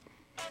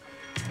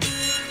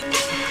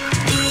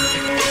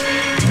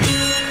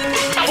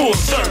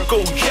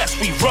circle, yes,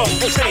 we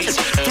rotate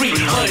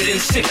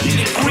 360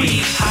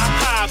 degrees.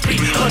 High,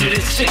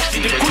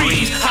 360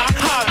 degrees.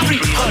 High,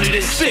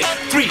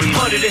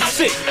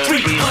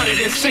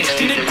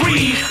 360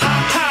 degrees.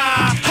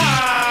 High.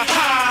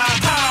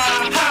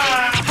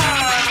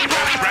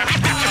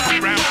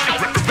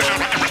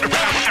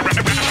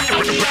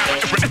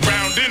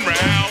 Round and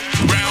round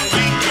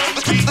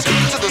we go.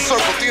 To the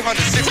circle,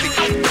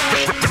 360.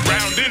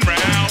 Round and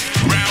round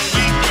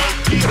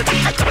we go.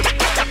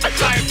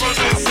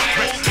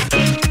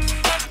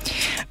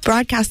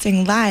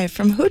 Broadcasting live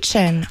from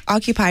Huichin,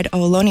 occupied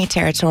Ohlone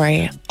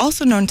territory,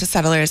 also known to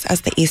settlers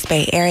as the East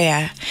Bay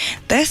Area.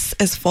 This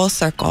is Full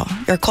Circle,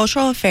 your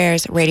cultural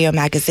affairs radio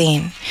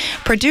magazine,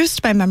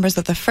 produced by members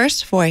of the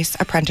First Voice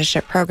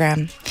Apprenticeship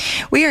Program.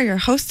 We are your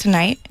hosts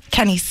tonight,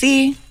 Kenny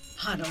C.,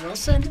 Hannah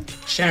Wilson,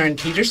 Sharon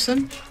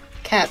Peterson,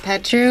 Kat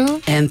Petru,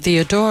 and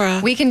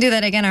Theodora. We can do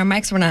that again. Our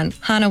mics were on.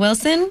 Hannah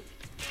Wilson,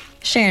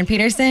 Sharon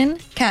Peterson,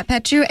 Kat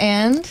Petru,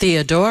 and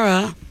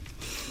Theodora.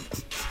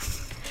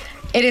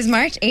 It is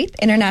March 8th,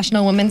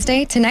 International Women's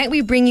Day. Tonight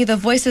we bring you the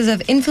voices of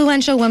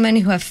influential women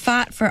who have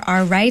fought for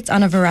our rights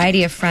on a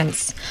variety of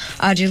fronts.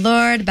 Audre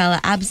Lorde,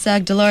 Bella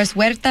Abzug, Dolores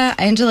Huerta,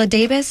 Angela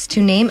Davis,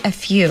 to name a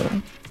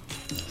few.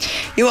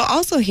 You will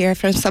also hear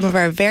from some of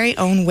our very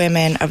own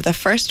women of the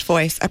First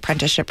Voice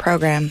Apprenticeship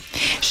Program,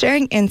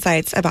 sharing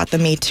insights about the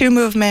Me Too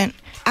movement,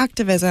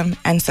 activism,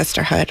 and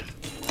sisterhood.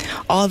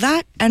 All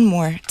that and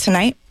more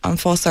tonight on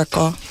Full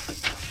Circle.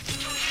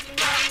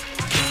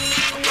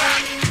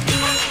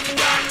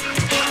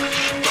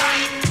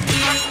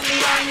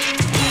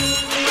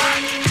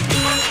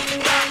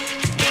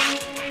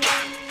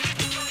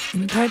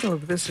 The title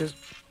of this is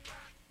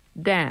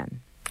Dan.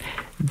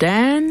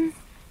 Dan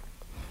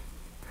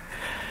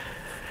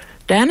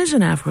is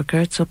in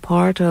Africa. It's a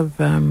part of,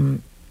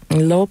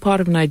 low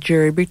part of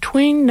Nigeria,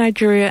 between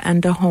Nigeria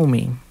and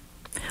Dahomey.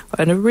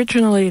 And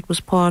originally it was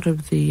part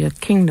of the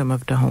kingdom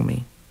of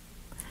Dahomey.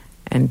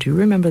 And do you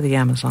remember the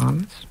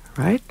Amazons,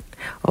 right?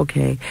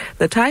 Okay.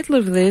 The title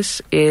of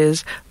this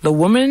is The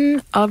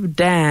Women of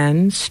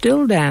Dan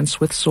Still Dance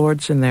with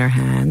Swords in Their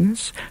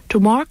Hands to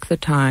mark the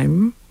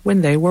time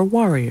when they were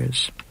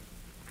warriors.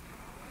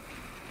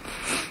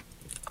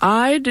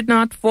 I did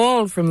not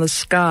fall from the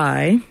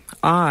sky,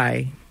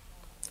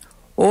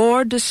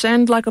 or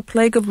descend like a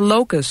plague of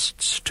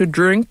locusts to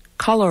drink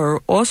color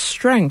or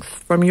strength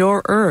from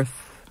your earth.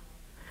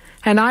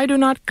 And I do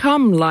not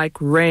come like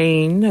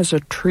rain as a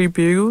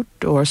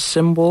tribute or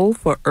symbol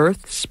for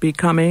earth's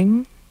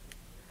becoming.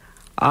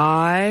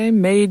 I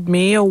made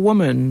me a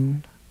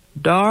woman,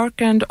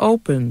 dark and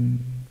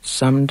open.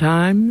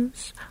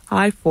 Sometimes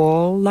I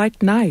fall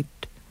like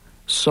night,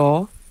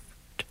 soft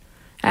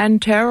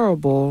and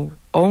terrible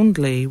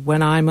only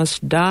when I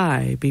must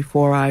die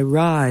before I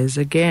rise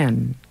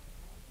again.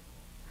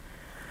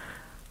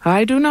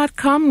 I do not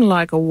come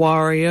like a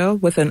warrior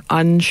with an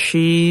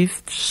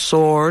unsheathed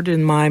sword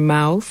in my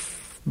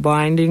mouth,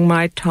 binding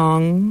my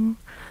tongue,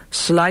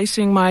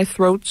 slicing my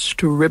throats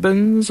to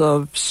ribbons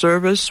of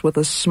service with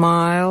a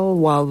smile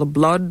while the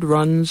blood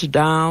runs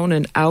down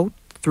and out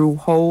through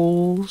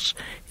holes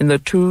in the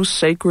two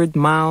sacred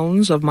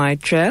mounds of my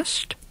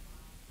chest.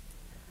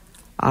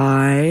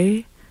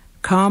 I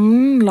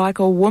come like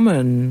a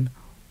woman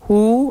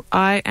who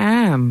I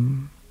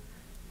am,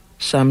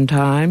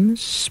 sometimes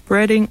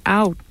spreading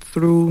out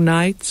through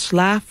night's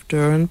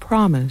laughter and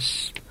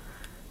promise,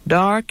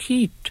 dark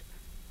heat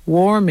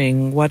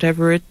warming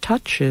whatever it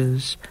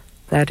touches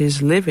that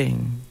is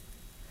living,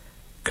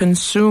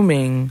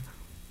 consuming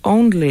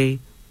only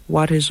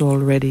what is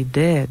already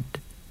dead.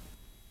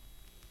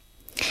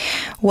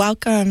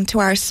 Welcome to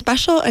our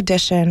special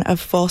edition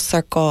of Full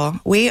Circle.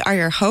 We are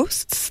your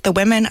hosts, the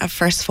women of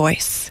First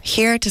Voice,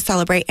 here to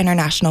celebrate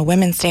International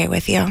Women's Day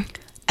with you.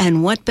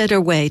 And what better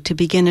way to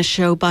begin a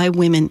show by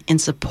women in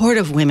support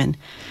of women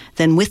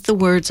than with the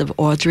words of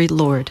Audre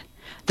Lorde.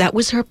 That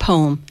was her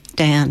poem,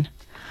 Dan,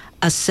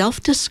 a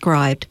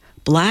self-described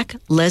black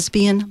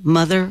lesbian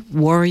mother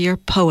warrior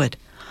poet.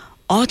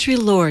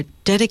 Audre Lorde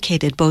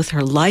dedicated both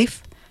her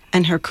life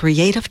and her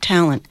creative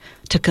talent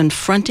to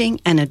confronting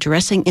and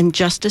addressing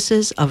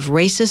injustices of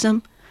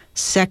racism,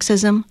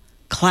 sexism,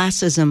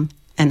 classism,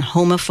 and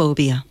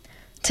homophobia.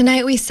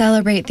 Tonight we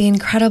celebrate the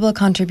incredible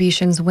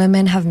contributions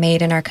women have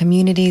made in our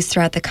communities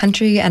throughout the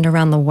country and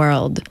around the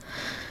world.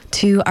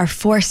 To our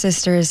four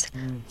sisters,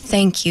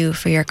 thank you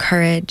for your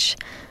courage.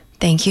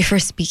 Thank you for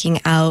speaking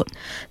out.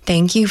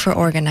 Thank you for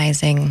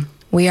organizing.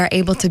 We are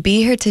able to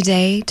be here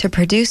today to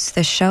produce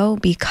the show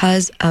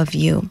because of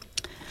you.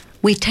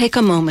 We take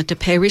a moment to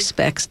pay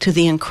respects to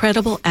the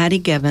incredible Addie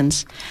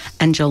Gevins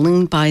and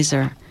Jolene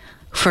Beiser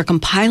for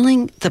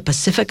compiling the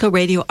Pacifica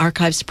Radio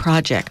Archives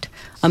Project,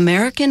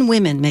 American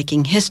Women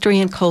Making History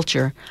and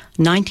Culture,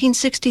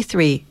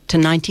 1963 to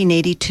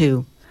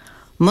 1982.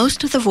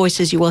 Most of the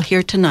voices you will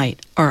hear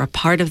tonight are a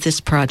part of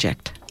this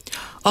project.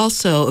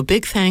 Also, a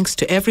big thanks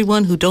to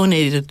everyone who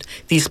donated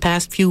these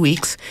past few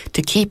weeks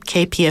to keep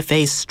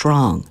KPFA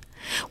strong.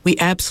 We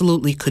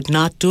absolutely could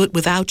not do it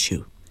without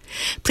you.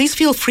 Please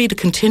feel free to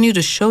continue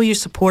to show your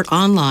support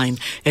online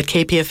at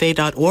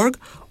kpfa.org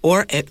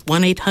or at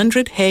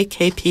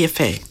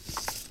 1-800-HEY-KPFA.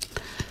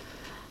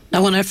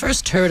 Now, when I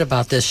first heard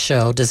about this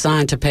show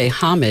designed to pay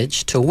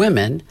homage to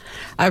women,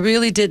 I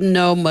really didn't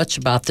know much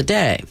about the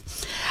day.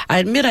 I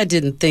admit I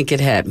didn't think it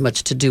had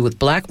much to do with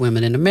black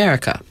women in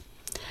America.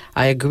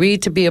 I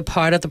agreed to be a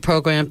part of the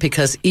program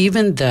because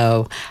even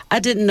though I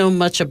didn't know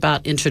much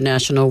about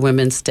International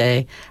Women's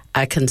Day,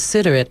 I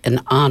consider it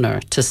an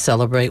honor to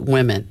celebrate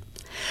women.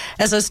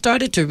 As I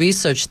started to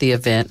research the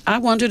event, I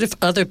wondered if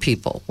other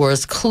people were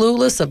as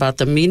clueless about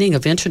the meaning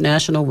of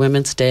International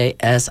Women's Day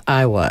as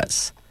I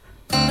was.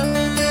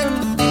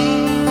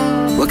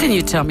 What can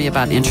you tell me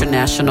about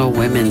International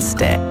Women's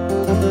Day?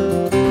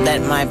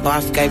 That my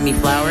boss gave me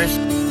flowers.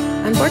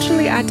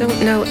 Unfortunately, I don't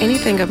know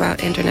anything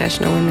about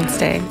International Women's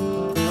Day.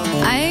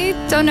 I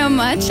don't know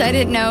much. I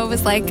didn't know it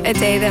was like a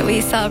day that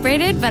we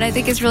celebrated, but I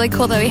think it's really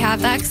cool that we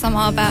have that because I'm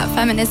all about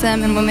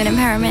feminism and women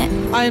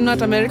empowerment. I'm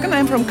not American.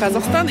 I'm from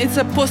Kazakhstan. It's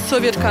a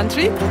post-Soviet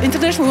country.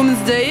 International Women's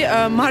Day,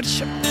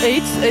 March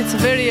 8th, it's a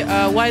very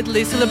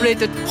widely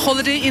celebrated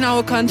holiday in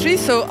our country,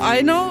 so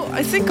I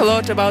think a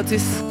lot about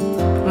this.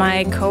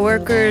 My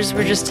coworkers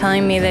were just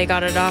telling me they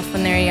got it off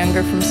when they were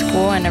younger from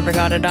school. I never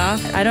got it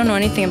off. I don't know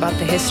anything about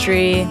the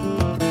history.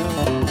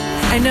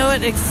 I know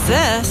it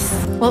exists.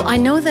 Well, I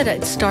know that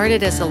it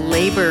started as a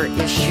labor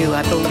issue.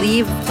 I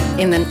believe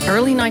in the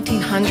early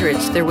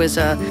 1900s, there was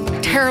a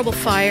terrible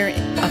fire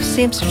of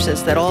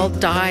seamstresses that all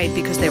died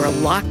because they were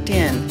locked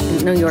in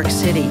New York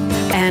City.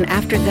 And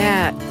after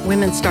that,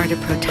 women started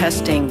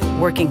protesting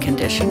working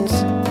conditions.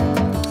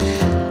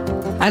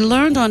 I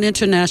learned on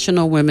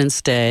International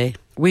Women's Day,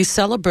 we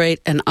celebrate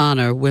and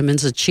honor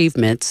women's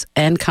achievements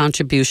and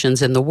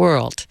contributions in the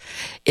world.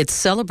 It's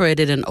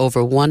celebrated in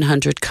over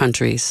 100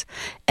 countries,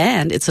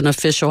 and it's an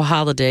official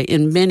holiday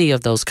in many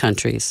of those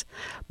countries.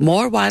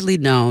 More widely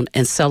known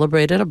and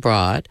celebrated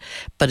abroad,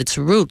 but its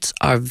roots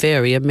are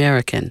very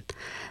American.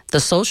 The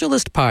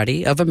Socialist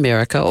Party of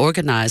America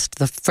organized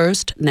the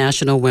first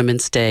National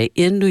Women's Day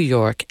in New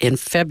York in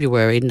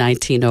February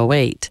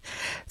 1908.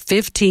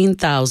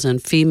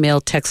 15,000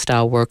 female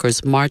textile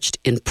workers marched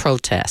in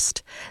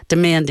protest,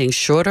 demanding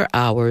shorter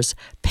hours,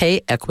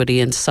 pay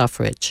equity, and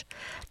suffrage.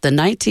 The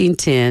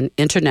 1910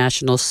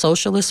 International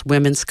Socialist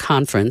Women's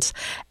Conference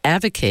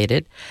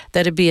advocated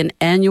that it be an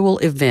annual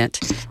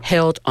event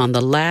held on the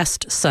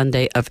last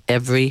Sunday of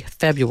every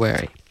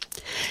February.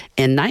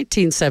 In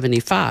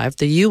 1975,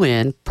 the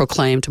UN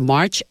proclaimed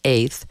March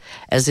 8th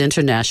as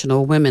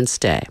International Women's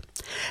Day.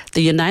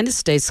 The United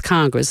States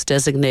Congress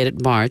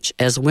designated March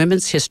as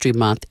Women's History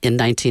Month in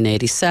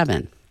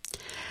 1987.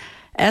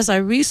 As I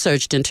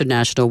researched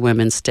International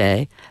Women's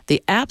Day,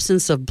 the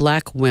absence of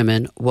black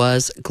women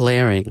was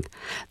glaring.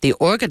 The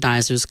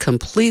organizers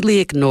completely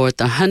ignored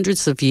the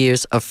hundreds of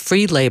years of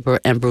free labor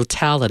and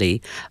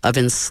brutality of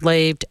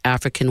enslaved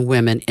African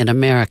women in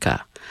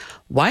America.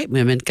 White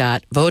women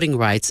got voting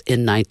rights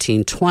in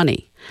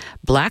 1920.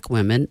 Black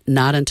women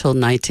not until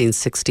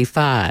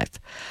 1965.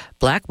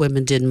 Black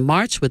women didn't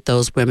march with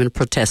those women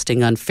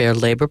protesting unfair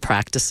labor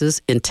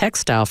practices in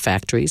textile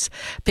factories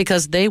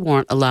because they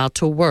weren't allowed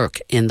to work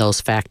in those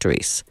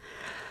factories.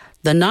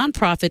 The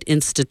nonprofit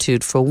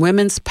Institute for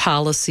Women's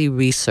Policy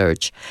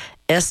Research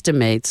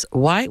estimates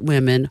white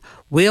women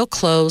will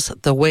close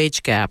the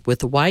wage gap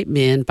with white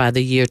men by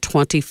the year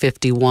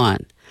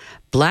 2051.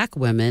 Black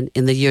women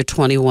in the year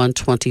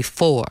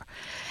 2124,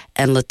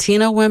 and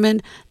Latino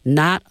women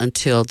not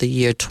until the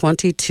year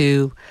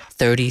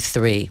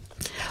 2233.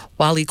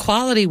 While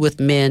equality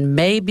with men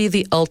may be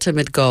the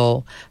ultimate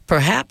goal,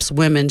 perhaps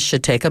women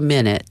should take a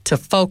minute to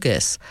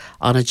focus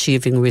on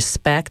achieving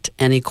respect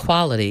and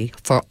equality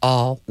for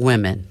all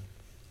women.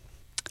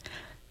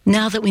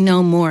 Now that we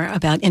know more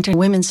about International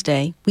Women's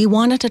Day, we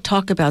wanted to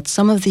talk about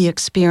some of the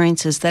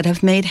experiences that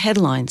have made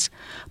headlines,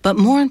 but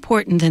more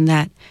important than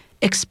that,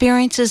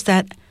 experiences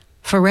that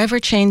forever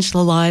changed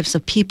the lives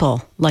of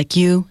people like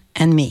you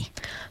and me.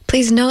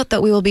 Please note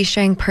that we will be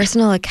sharing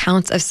personal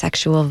accounts of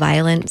sexual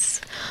violence.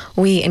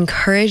 We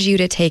encourage you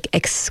to take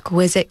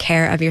exquisite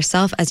care of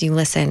yourself as you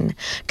listen.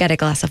 Get a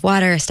glass of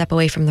water, step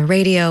away from the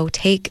radio,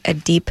 take a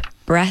deep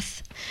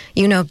breath.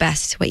 You know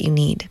best what you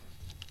need.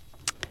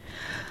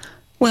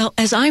 Well,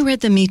 as I read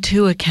the Me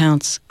Too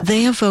accounts,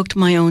 they evoked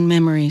my own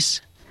memories.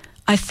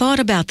 I thought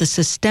about the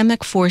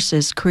systemic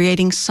forces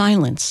creating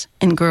silence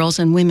in girls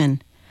and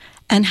women,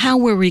 and how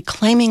we're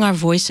reclaiming our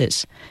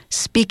voices,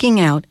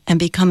 speaking out, and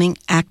becoming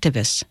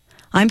activists.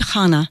 I'm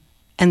Hannah,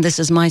 and this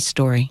is my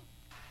story.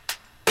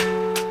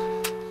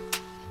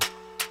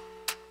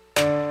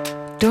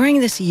 During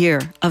this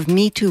year of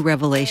Me Too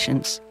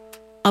revelations,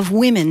 of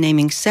women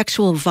naming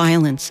sexual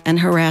violence and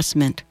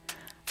harassment,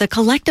 the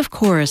collective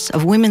chorus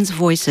of women's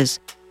voices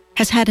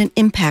has had an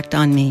impact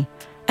on me,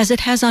 as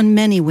it has on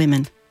many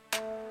women.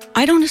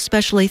 I don't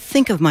especially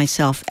think of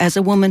myself as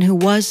a woman who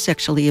was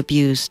sexually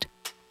abused.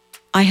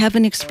 I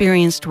haven't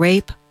experienced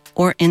rape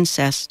or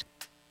incest,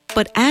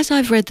 but as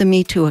I've read the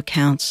Me Too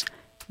accounts,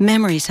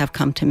 memories have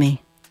come to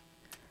me.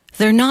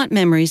 They're not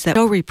memories that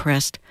are so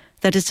repressed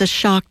that it's a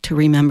shock to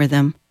remember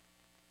them.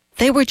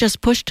 They were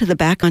just pushed to the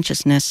back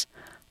consciousness,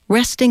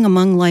 resting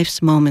among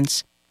life's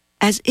moments,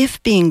 as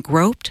if being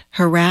groped,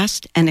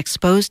 harassed, and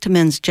exposed to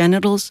men's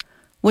genitals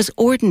was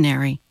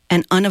ordinary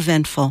and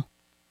uneventful.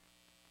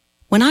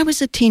 When I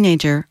was a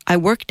teenager, I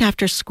worked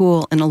after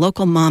school in a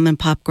local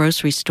mom-and-pop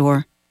grocery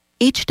store.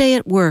 Each day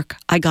at work,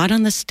 I got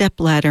on the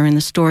stepladder in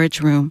the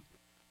storage room.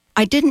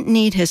 I didn't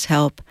need his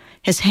help,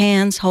 his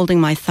hands holding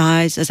my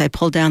thighs as I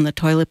pulled down the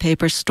toilet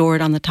paper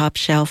stored on the top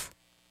shelf.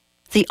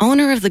 The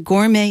owner of the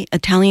gourmet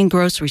Italian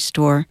grocery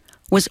store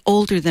was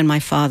older than my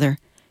father,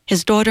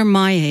 his daughter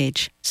my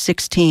age,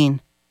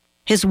 16.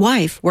 His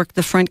wife worked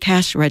the front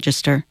cash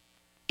register.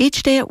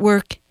 Each day at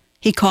work,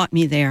 he caught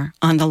me there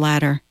on the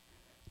ladder.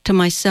 To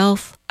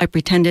myself, I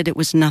pretended it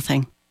was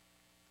nothing.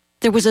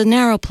 There was a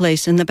narrow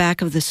place in the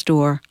back of the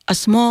store, a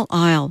small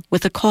aisle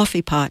with a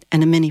coffee pot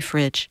and a mini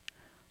fridge.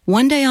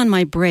 One day on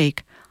my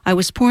break, I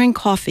was pouring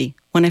coffee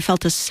when I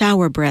felt a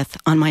sour breath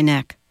on my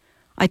neck.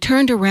 I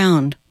turned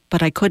around,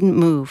 but I couldn't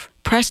move,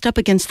 pressed up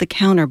against the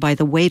counter by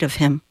the weight of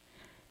him.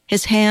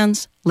 His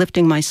hands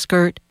lifting my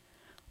skirt,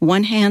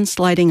 one hand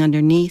sliding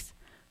underneath,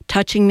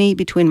 touching me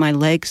between my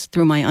legs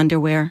through my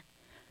underwear.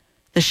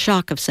 The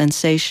shock of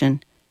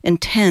sensation,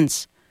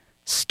 intense,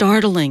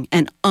 startling,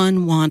 and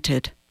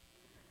unwanted.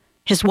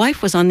 His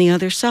wife was on the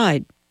other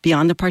side,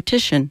 beyond the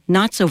partition,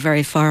 not so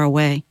very far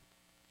away.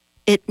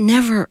 It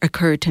never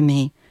occurred to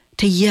me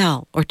to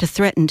yell or to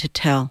threaten to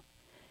tell.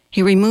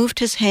 He removed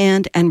his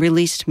hand and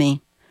released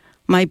me.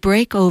 My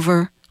break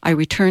over, I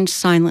returned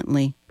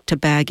silently to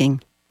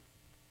bagging.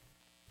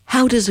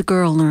 How does a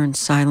girl learn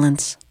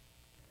silence?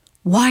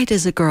 Why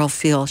does a girl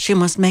feel she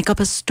must make up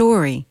a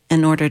story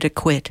in order to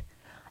quit,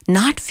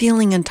 not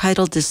feeling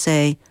entitled to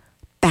say,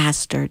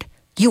 "Bastard,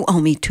 you owe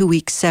me 2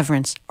 weeks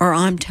severance or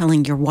I'm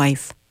telling your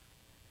wife"?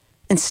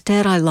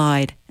 Instead, I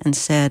lied and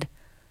said,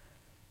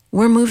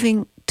 "We're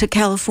moving to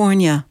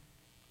California."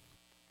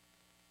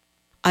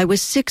 I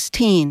was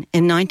 16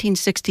 in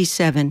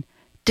 1967,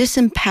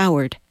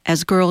 disempowered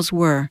as girls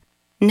were,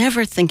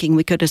 never thinking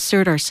we could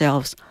assert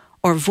ourselves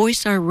or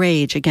voice our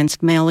rage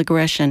against male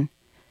aggression.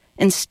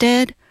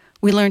 Instead,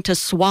 we learned to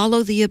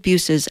swallow the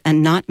abuses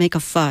and not make a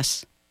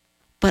fuss.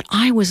 But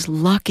I was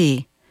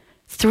lucky.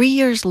 3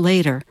 years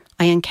later,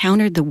 I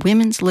encountered the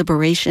women's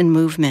liberation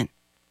movement.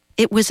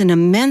 It was an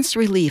immense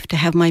relief to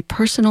have my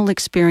personal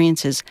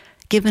experiences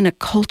given a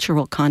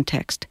cultural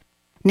context,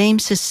 named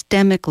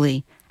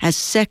systemically as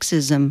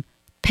sexism,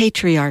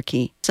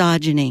 patriarchy,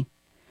 misogyny.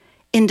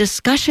 In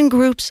discussion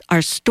groups,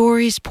 our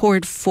stories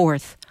poured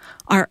forth,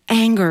 our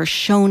anger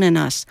shone in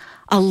us,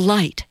 a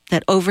light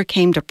that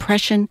overcame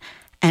depression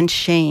and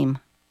shame.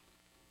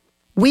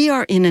 We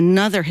are in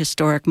another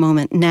historic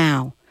moment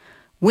now,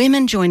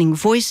 women joining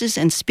voices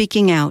and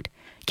speaking out,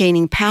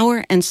 gaining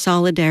power and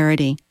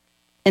solidarity.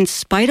 In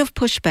spite of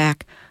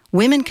pushback,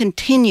 women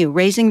continue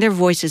raising their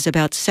voices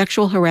about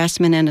sexual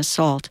harassment and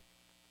assault,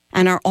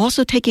 and are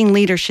also taking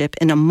leadership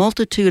in a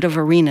multitude of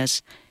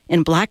arenas,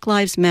 in Black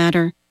Lives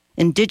Matter,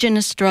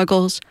 Indigenous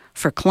struggles,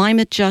 for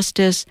climate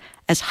justice,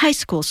 as high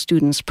school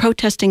students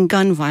protesting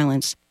gun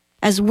violence,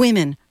 as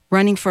women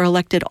running for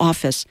elected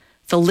office.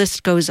 The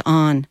list goes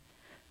on.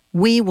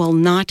 We will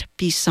not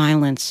be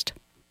silenced.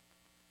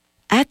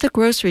 At the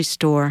grocery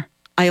store,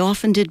 I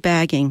often did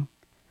bagging.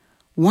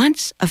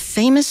 Once, a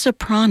famous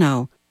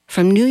soprano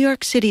from New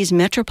York City's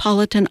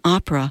Metropolitan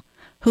Opera,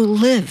 who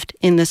lived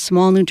in the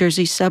small New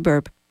Jersey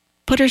suburb,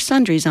 put her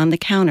sundries on the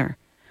counter.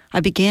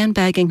 I began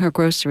bagging her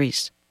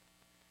groceries.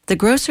 The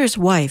grocer's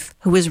wife,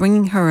 who was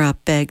ringing her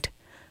up, begged,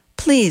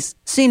 "Please,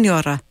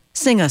 Signora,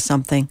 sing us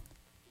something."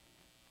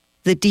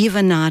 The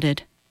diva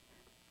nodded.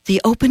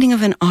 The opening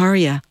of an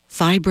aria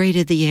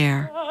vibrated the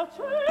air.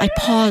 I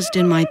paused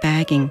in my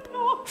bagging,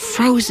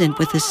 frozen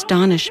with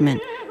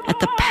astonishment at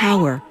the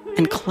power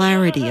and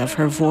clarity of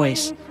her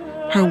voice,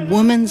 her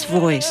woman's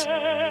voice,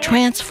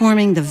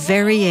 transforming the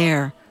very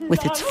air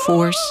with its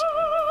force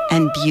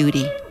and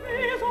beauty.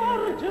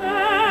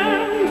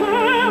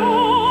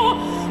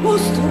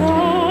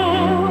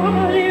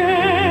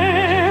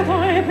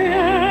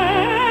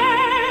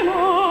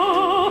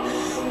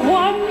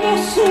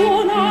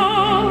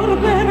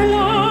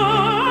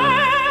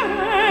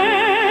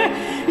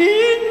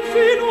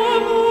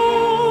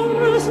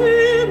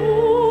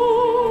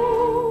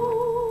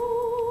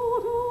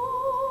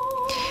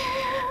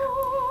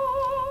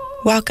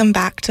 Welcome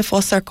back to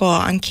Full Circle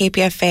on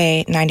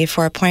KPFA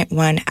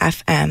 94.1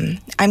 FM.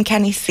 I'm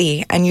Kenny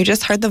C., and you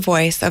just heard the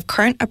voice of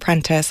current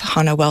apprentice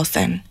Hannah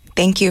Wilson.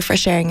 Thank you for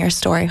sharing your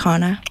story,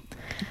 Hannah.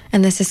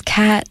 And this is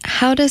Kat.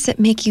 How does it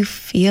make you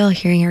feel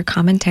hearing your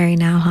commentary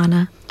now,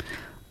 Hannah?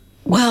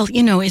 Well,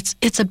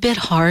 it's a bit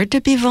hard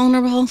to be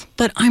vulnerable,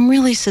 but I'm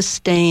really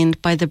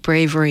sustained by the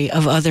bravery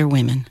of other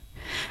women.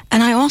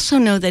 And I also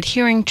know that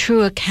hearing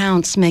true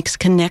accounts makes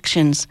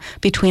connections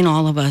between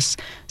all of us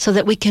so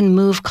that we can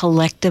move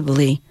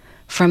collectively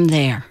from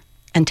there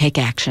and take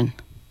action.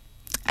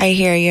 I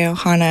hear you,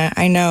 Hannah.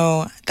 I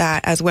know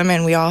that as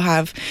women, we all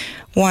have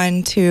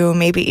 1, 2,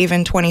 maybe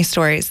even 20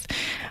 stories.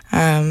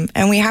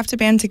 And we have to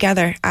band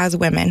together as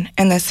women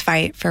in this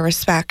fight for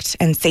respect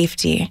and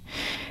safety.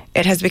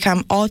 It has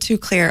become all too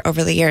clear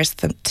over the years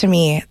to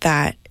me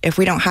that if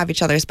we don't have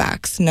each other's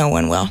backs, no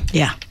one will.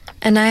 Yeah.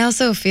 And I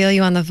also feel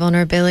you on the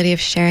vulnerability of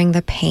sharing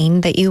the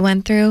pain that you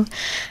went through.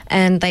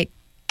 And like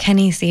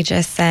Kenny C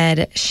just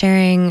said,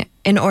 sharing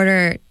in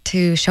order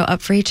to show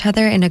up for each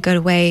other in a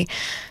good way,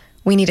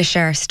 we need to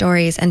share our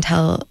stories and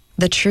tell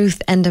the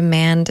truth and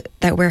demand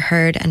that we're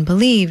heard and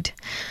believed.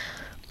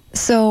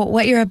 So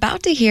what you're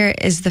about to hear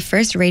is the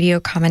first radio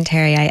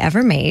commentary I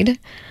ever made.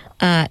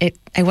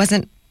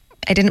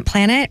 I didn't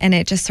plan it, and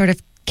it just sort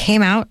of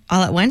came out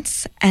all at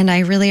once. And I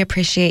really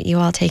appreciate you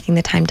all taking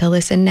the time to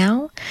listen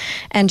now.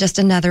 And just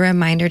another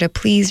reminder to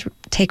please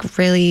take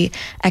really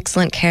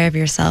excellent care of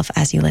yourself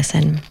as you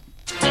listen.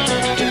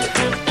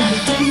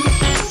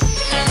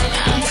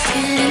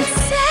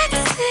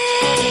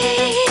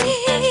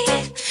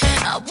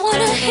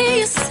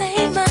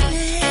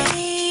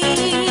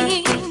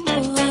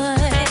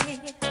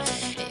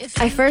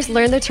 I first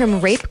learned the term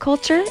rape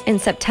culture in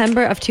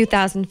September of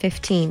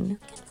 2015.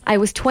 I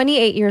was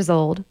 28 years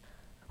old.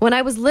 When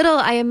I was little,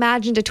 I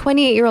imagined a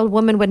 28-year-old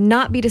woman would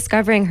not be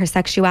discovering her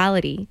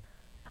sexuality.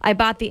 I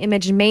bought the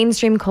image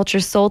mainstream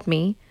culture sold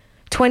me.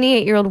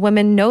 28-year-old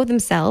women know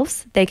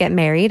themselves, they get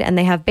married, and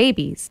they have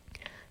babies.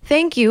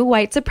 Thank you,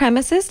 white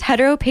supremacist,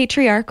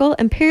 heteropatriarchal,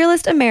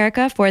 imperialist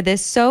America, for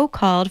this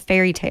so-called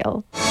fairy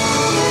tale.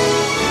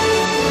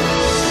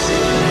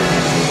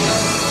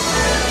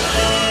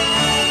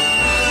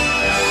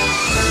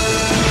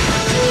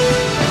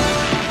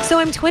 So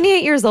I'm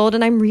 28 years old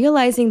and I'm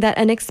realizing that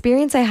an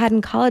experience I had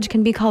in college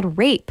can be called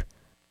rape.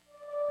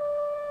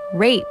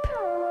 Rape.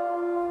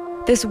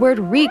 This word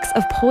reeks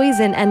of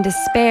poison and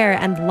despair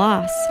and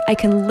loss. I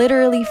can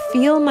literally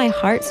feel my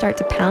heart start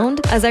to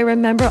pound as I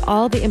remember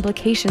all the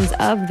implications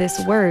of this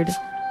word.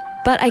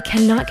 But I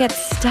cannot get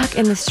stuck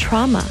in this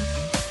trauma.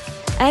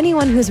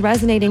 Anyone who's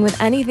resonating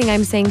with anything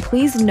I'm saying,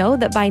 please know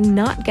that by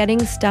not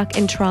getting stuck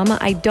in trauma,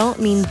 I don't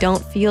mean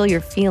don't feel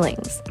your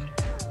feelings.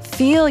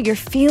 Feel your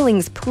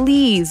feelings,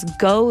 please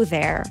go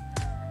there.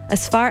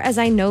 As far as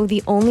I know,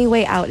 the only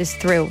way out is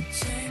through.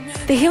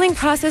 The healing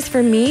process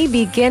for me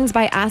begins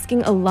by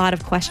asking a lot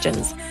of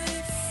questions.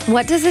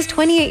 What does this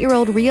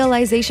 28-year-old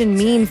realization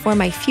mean for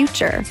my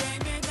future?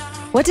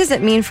 What does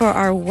it mean for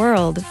our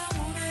world?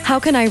 How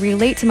can I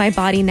relate to my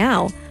body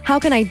now? How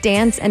can I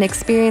dance and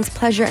experience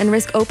pleasure and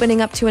risk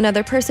opening up to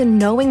another person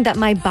knowing that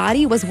my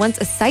body was once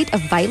a site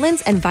of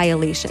violence and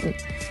violation?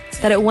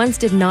 That it once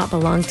did not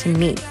belong to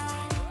me?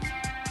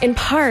 In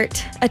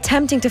part,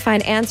 attempting to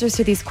find answers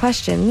to these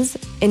questions,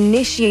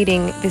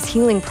 initiating this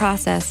healing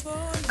process,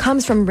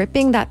 comes from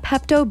ripping that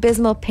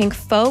Pepto-Bismol pink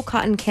faux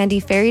cotton candy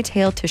fairy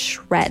tale to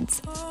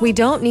shreds. We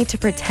don't need to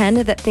pretend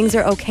that things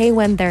are okay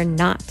when they're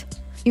not.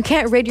 You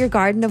can't rid your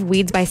garden of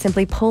weeds by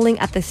simply pulling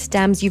at the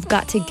stems. You've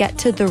got to get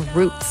to the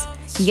roots.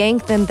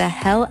 Yank them the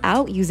hell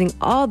out using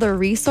all the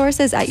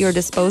resources at your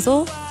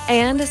disposal,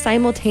 and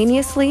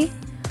simultaneously,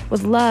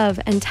 with love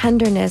and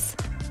tenderness,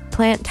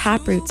 plant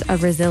taproots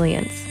of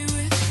resilience.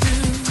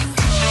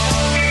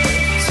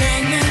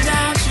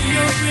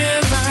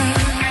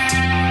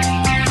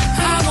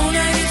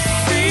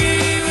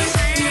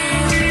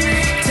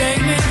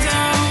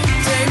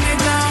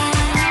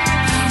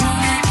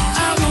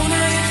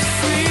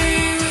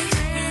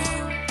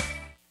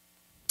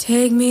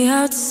 Take me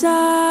outside,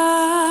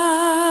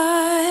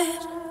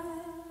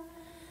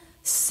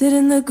 sit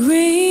in the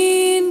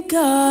green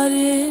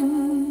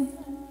garden,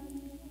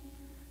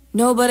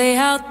 nobody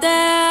out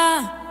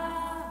there,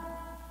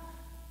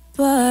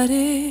 but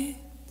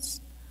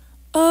it's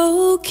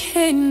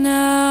okay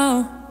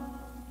now.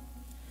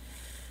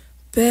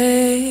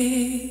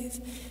 Bathe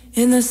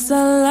in the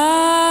sunlight,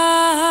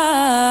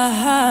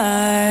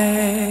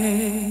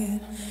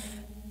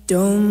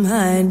 don't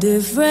mind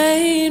if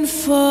rain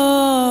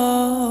falls.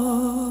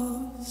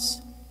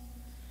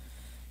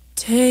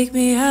 Take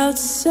me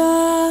outside,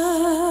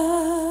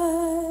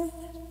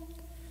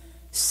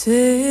 sit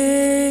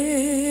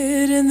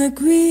in the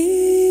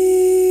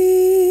green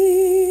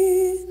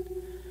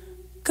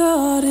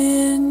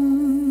garden.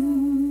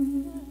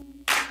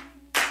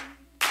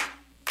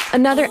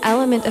 Another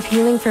element of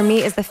healing for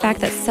me is the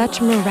fact that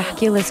such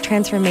miraculous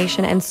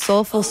transformation and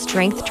soulful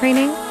strength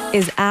training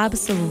is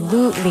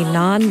absolutely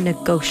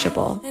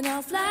non-negotiable.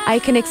 I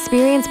can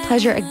experience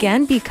pleasure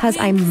again because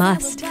I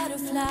must.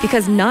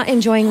 Because not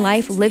enjoying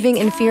life, living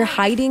in fear,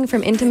 hiding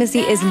from intimacy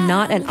is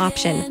not an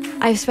option.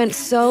 I've spent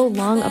so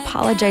long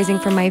apologizing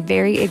for my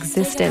very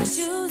existence.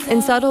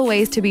 In subtle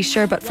ways, to be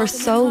sure, but for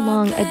so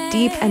long, a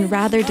deep and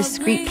rather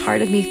discreet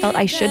part of me felt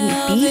I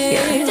shouldn't be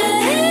here.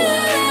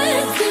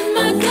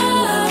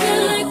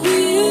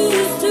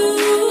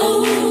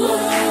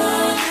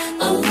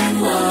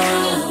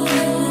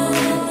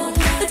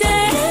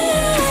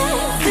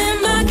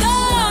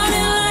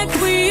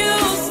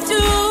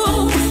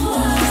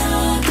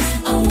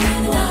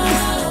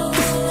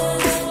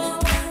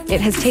 It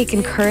has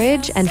taken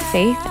courage and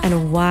faith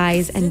and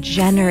wise and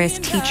generous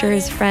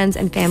teachers, friends,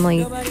 and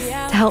family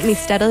to help me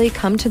steadily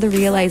come to the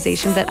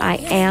realization that I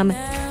am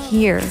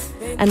here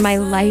and my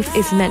life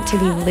is meant to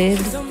be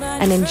lived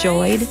and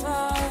enjoyed,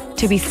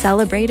 to be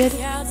celebrated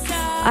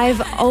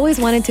I've always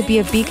wanted to be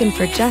a beacon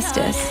for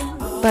justice,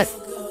 but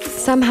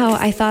somehow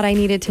I thought I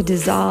needed to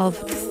dissolve,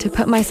 to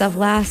put myself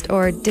last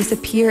or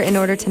disappear in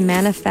order to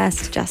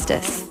manifest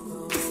justice.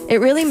 It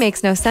really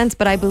makes no sense,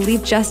 but I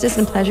believe justice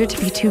and pleasure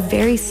to be two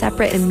very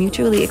separate and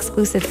mutually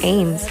exclusive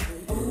aims.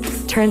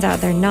 Turns out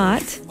they're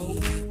not.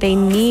 They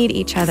need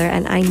each other,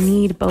 and I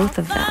need both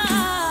of them.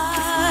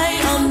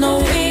 On the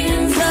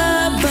wings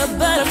of a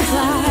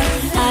butterfly,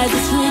 I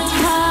just reach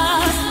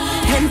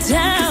and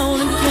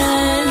down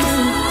again.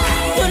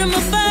 Put them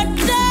back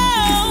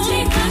down,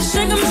 take them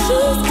shoes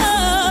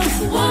up,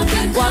 walk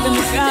in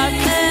the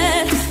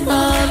carpet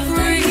of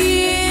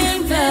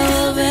green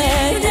velvet.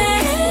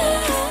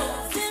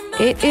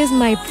 It is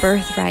my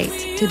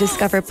birthright to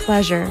discover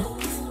pleasure,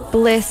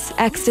 bliss,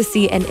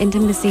 ecstasy, and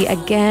intimacy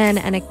again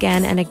and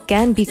again and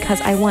again,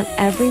 because I want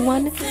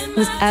everyone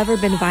who's ever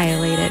been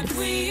violated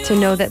to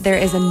know that there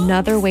is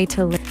another way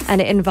to live, and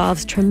it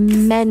involves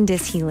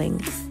tremendous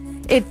healing.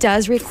 It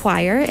does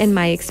require, in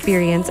my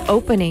experience,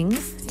 opening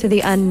to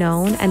the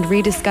unknown and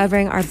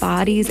rediscovering our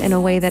bodies in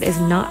a way that is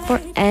not for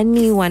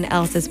anyone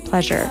else's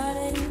pleasure,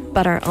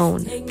 but our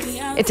own.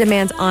 It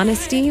demands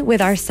honesty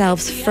with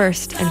ourselves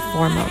first and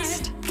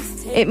foremost.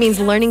 It means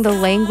learning the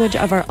language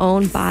of our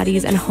own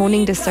bodies and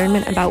honing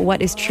discernment about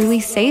what is truly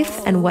safe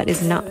and what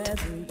is not.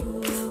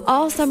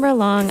 All summer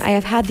long, I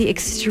have had the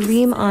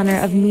extreme honor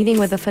of meeting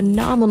with a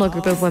phenomenal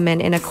group of women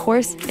in a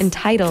course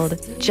entitled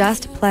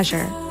Just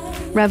Pleasure: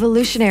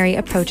 Revolutionary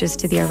Approaches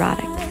to the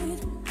Erotic.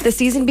 The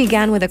season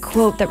began with a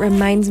quote that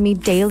reminds me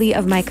daily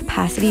of my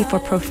capacity for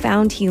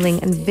profound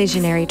healing and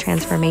visionary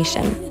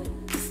transformation.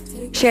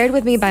 Shared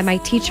with me by my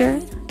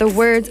teacher, the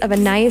words of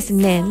Anais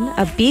Nin,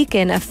 a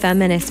beacon of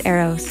feminist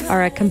eros,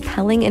 are a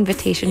compelling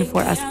invitation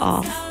for us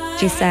all.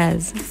 She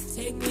says,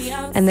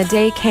 "And the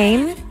day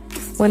came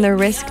when the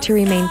risk to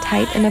remain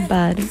tight in a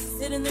bud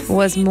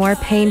was more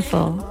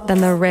painful than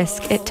the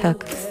risk it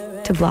took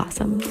to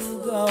blossom."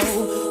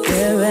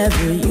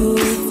 Wherever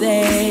you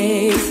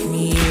take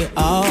me,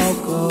 I'll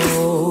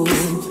go.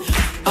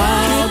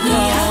 I'll go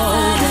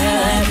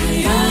wherever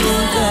you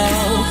go.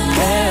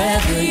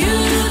 Wherever you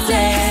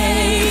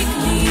take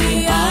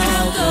me,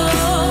 I'll go.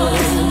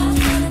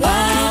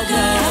 I'll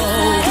go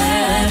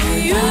wherever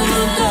you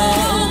go.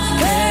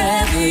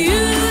 Wherever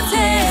you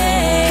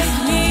take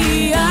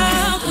me,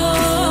 I'll go.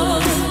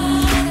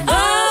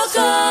 I'll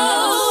go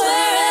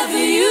wherever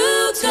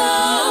you go.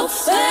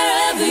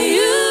 Wherever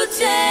you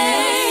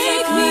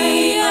take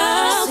me,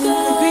 I'll go.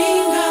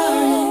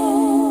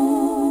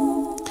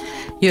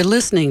 You're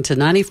listening to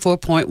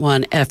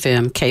 94.1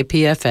 FM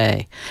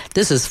KPFA.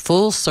 This is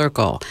Full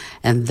Circle,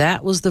 and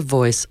that was the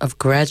voice of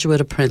graduate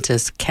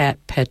apprentice Kat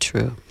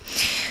Petru.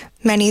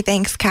 Many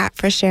thanks, Kat,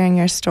 for sharing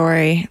your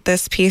story.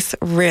 This piece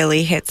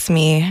really hits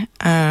me.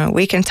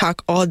 We can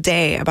talk all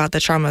day about the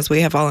traumas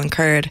we have all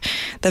incurred,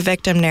 the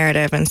victim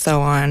narrative, and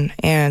so on.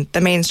 And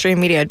the mainstream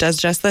media does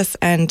just this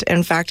and,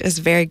 in fact, is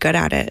very good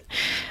at it.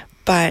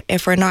 But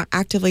if we're not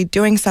actively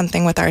doing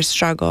something with our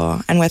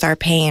struggle and with our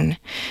pain,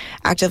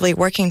 actively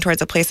working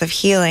towards a place of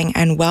healing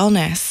and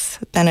wellness,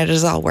 then it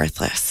is all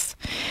worthless.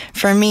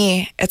 For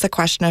me, it's a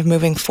question of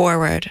moving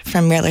forward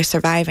from merely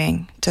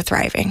surviving to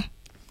thriving.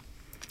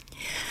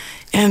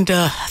 And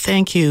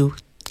thank you,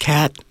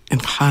 Kat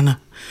and Hannah,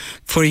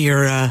 for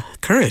your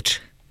courage.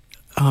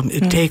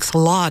 It takes a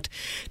lot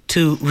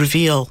to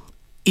reveal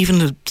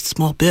even a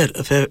small bit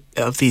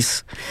of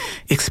these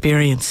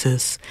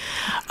experiences.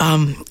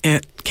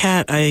 And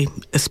Kat, I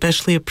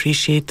especially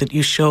appreciate that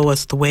you show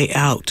us the way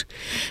out,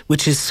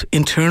 which is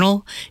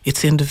internal,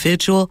 it's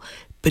individual,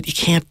 but you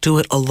can't do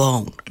it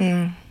alone.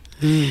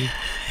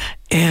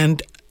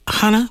 And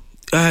Hannah,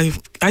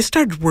 I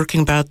started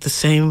working about the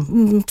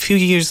same few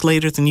years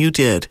later than you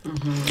did,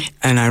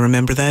 and I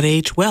remember that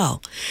age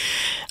well.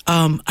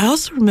 I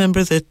also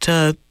remember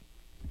that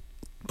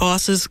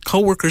bosses,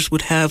 coworkers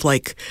would have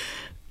like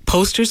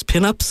posters,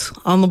 pinups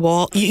on the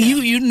wall.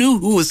 You knew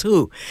who was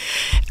who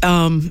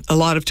a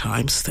lot of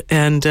times.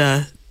 And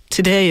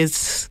today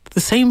it's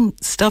the same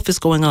stuff is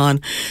going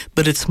on,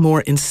 but it's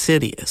more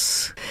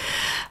insidious.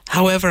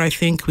 However, I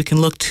think we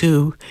can look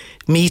to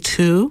Me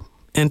Too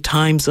and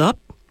Time's Up.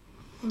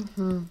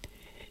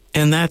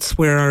 And that's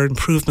where our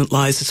improvement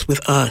lies. It's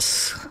with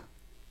us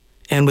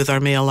and with our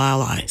male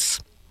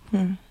allies.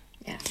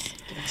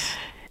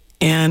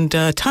 And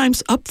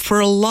time's up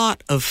for a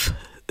lot of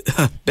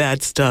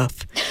bad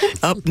stuff.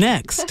 Up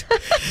next,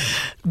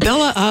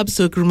 Bella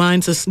Abzug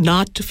reminds us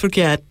not to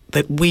forget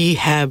that we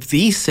have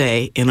the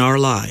say in our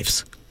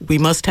lives. We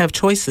must have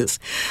choices.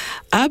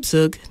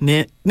 Abzug,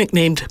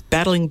 nicknamed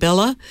Battling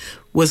Bella,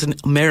 was an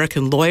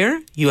American lawyer,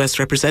 U.S.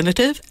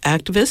 representative,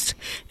 activist,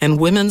 and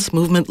women's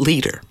movement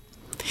leader.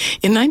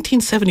 In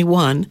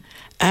 1971,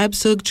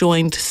 Abzug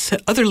joined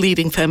other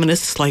leading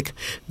feminists like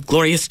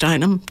Gloria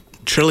Steinem,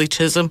 Shirley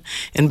Chisholm,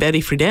 and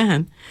Betty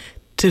Friedan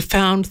to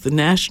found the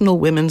National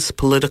Women's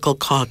Political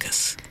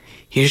Caucus.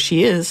 Here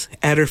she is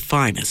at her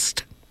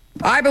finest.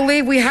 I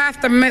believe we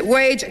have to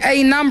wage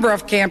a number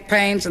of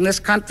campaigns in this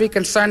country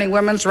concerning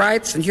women's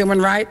rights and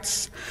human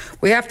rights.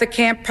 We have to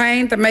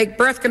campaign to make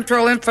birth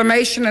control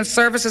information and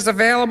services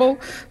available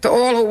to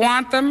all who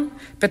want them,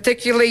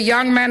 particularly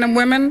young men and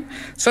women,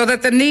 so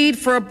that the need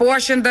for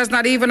abortion does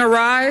not even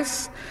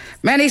arise.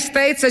 Many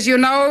states, as you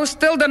know,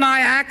 still deny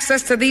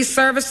access to these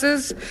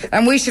services,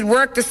 and we should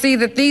work to see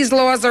that these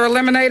laws are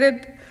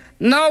eliminated.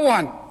 No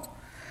one,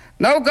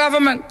 no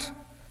government,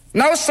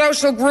 no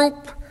social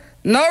group,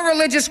 no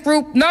religious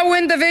group, no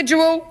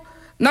individual,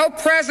 no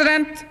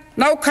president,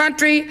 no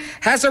country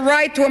has a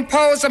right to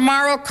impose a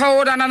moral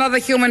code on another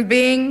human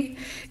being.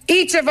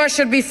 Each of us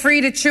should be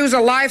free to choose a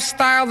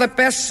lifestyle that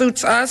best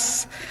suits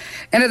us.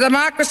 In a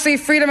democracy,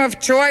 freedom of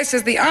choice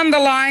is the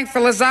underlying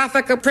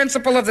philosophical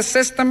principle of the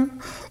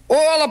system.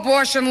 All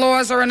abortion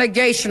laws are a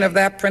negation of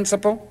that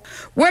principle.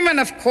 Women,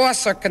 of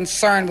course, are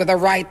concerned with the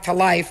right to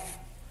life.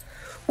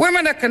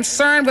 Women are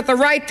concerned with the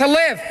right to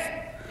live.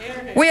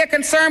 We are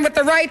concerned with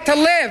the right to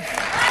live.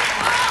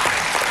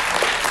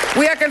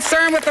 We are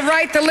concerned with the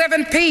right to live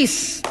in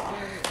peace,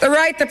 the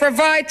right to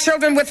provide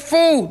children with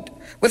food,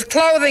 with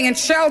clothing and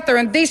shelter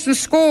and decent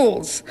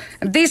schools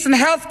and decent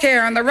health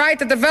care, and the right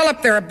to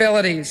develop their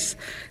abilities.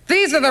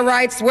 These are the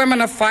rights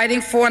women are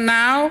fighting for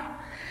now.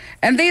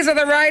 And these are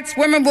the rights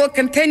women will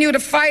continue to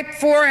fight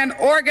for and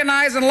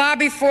organize and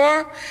lobby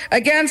for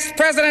against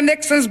President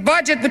Nixon's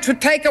budget, which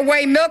would take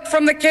away milk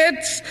from the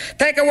kids,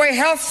 take away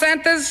health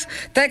centers,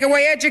 take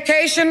away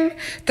education,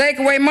 take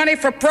away money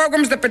for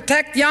programs that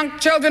protect young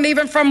children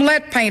even from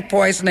lead paint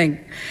poisoning.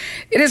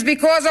 It is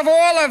because of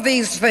all of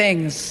these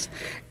things,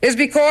 it is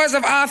because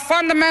of our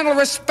fundamental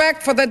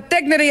respect for the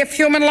dignity of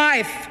human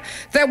life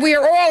that we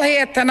are all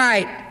here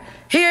tonight.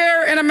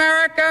 Here in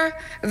America,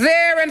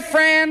 there in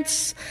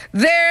France,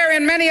 there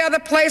in many other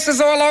places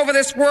all over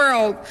this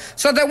world,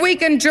 so that we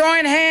can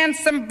join hands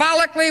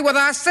symbolically with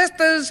our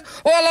sisters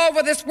all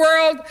over this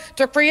world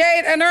to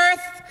create an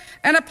earth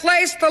and a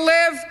place to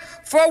live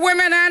for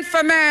women and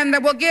for men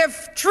that will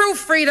give true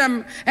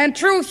freedom and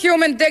true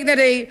human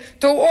dignity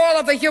to all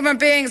of the human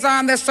beings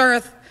on this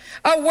earth.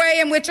 A way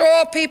in which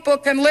all people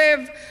can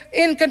live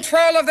in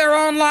control of their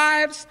own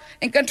lives,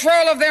 in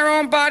control of their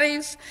own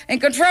bodies, in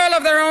control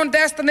of their own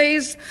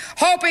destinies,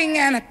 hoping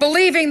and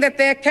believing that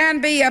there can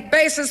be a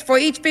basis for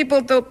each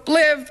people to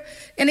live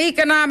in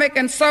economic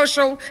and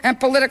social and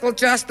political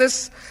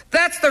justice.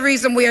 That's the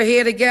reason we are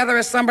here together,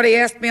 as somebody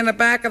asked me in the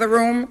back of the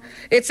room.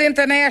 It's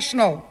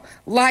international.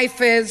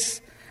 Life is,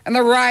 and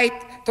the right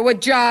to a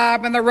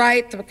job, and the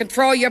right to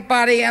control your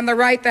body, and the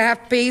right to have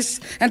peace,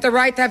 and the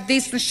right to have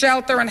decent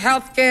shelter and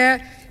health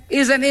care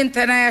is an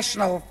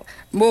international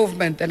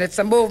movement, and it's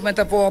a movement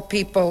of all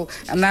people,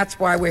 and that's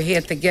why we're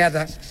here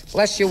together.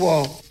 Bless you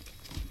all.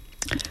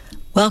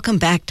 Welcome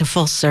back to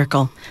Full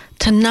Circle.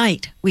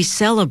 Tonight, we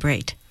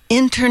celebrate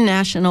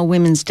International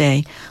Women's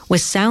Day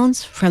with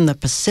sounds from the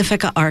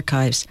Pacifica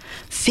Archives,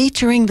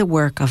 featuring the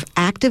work of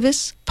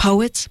activists,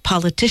 poets,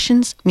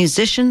 politicians,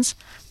 musicians,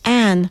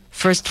 and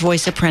First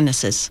Voice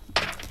apprentices.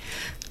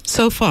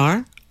 So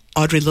far,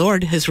 Audre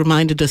Lorde has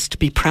reminded us to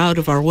be proud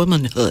of our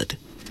womanhood.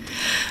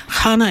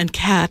 Hannah and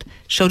Kat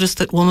showed us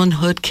that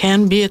womanhood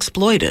can be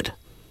exploited,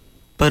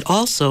 but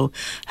also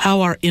how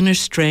our inner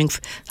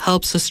strength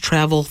helps us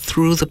travel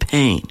through the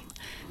pain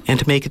and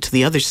to make it to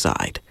the other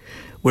side,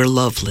 where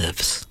love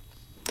lives.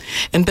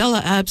 And Bella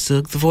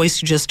Abzug, the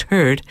voice you just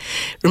heard,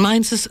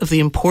 reminds us of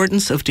the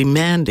importance of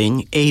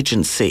demanding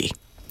agency.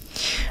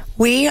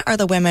 We are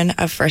the women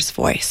of First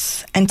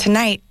Voice, and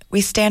tonight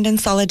we stand in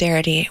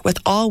solidarity with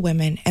all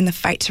women in the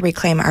fight to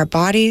reclaim our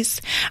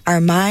bodies,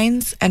 our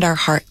minds, and our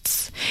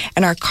hearts,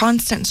 in our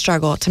constant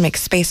struggle to make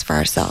space for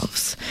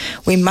ourselves.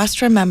 We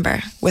must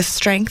remember, with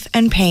strength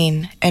and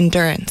pain,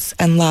 endurance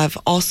and love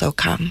also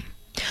come.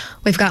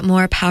 We've got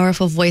more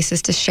powerful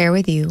voices to share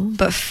with you,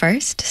 but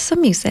first,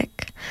 some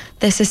music.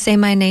 This is Say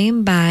My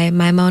Name by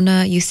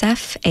Maimona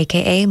Youssef,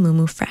 aka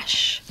Mumu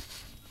Fresh.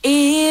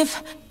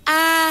 If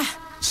I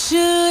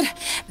should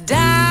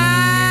die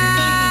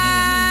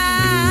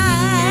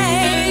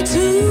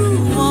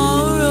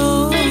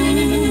tomorrow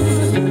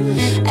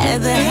at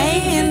the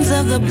hands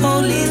of the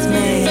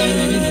policeman,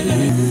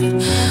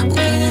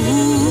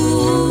 ooh,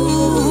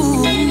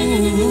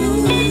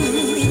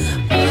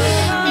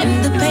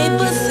 and the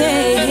papers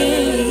say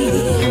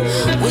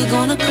we're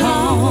gonna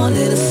call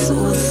it a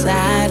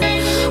suicide,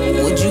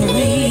 would you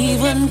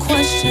even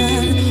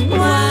question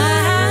why?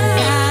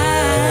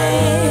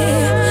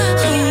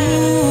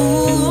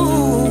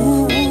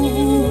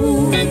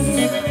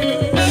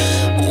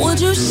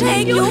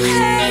 Shake your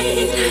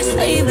head,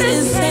 say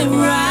this ain't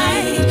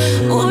right,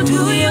 or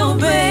do your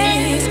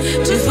best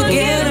to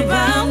forget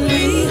about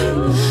me.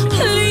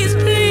 Please,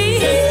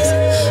 please,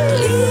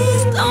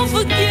 please don't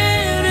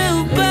forget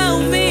about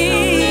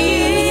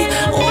me.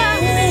 Whoa,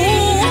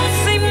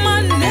 say my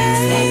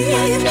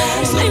name,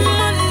 say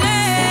my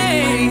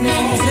name,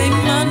 say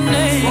my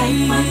name,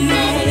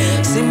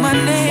 say my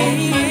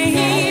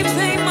name,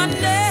 say my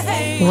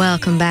name.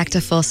 Welcome back to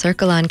Full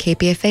Circle on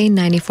KPFA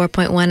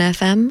 94.1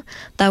 FM.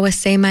 That was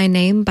Say My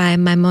Name by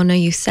Maimona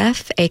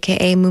Youssef,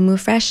 aka Mumu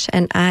Fresh,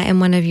 and I am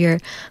one of your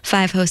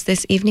 5 hosts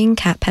this evening,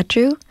 Kat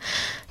Petru.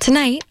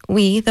 Tonight,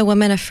 we, the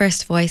women of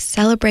First Voice,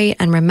 celebrate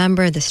and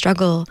remember the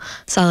struggle,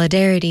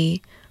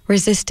 solidarity,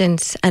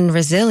 resistance, and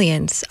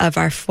resilience of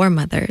our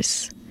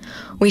foremothers.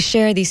 We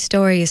share these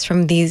stories,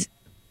 these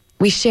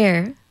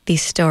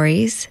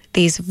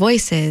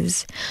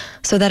voices,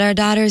 so that our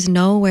daughters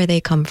know where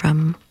they come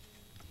from.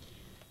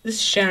 This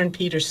is Sharon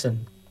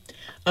Peterson.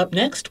 Up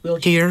next, we'll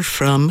hear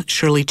from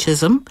Shirley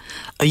Chisholm,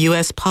 a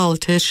U.S.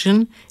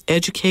 politician,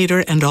 educator,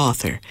 and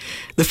author,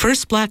 the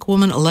first black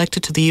woman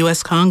elected to the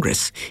U.S.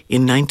 Congress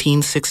in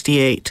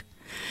 1968.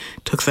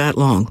 Took that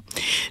long.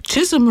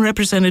 Chisholm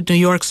represented New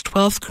York's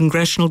 12th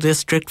congressional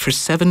district for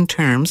 7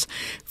 terms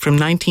from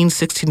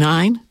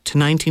 1969 to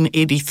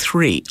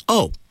 1983.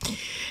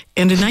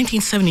 And in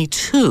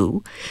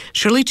 1972,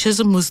 Shirley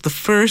Chisholm was the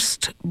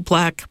first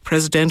black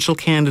presidential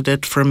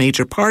candidate for a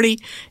major party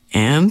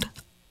and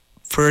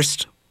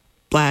first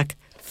black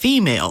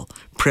female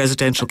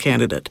presidential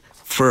candidate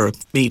for a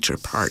major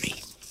party.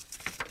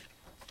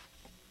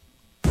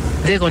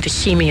 They're going to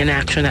see me in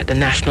action at the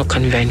National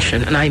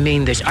Convention, and I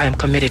mean this, I am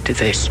committed to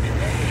this,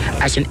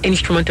 as an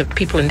instrument of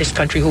people in this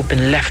country who've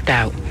been left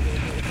out,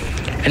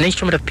 an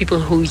instrument of people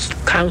whose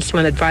counsel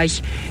and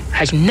advice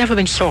has never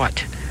been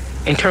sought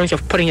in terms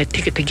of putting a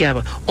ticket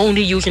together,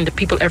 only using the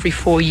people every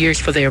 4 years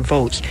for their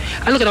votes.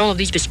 I look at all of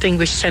these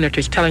distinguished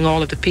senators telling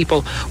all of the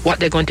people what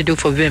they're going to do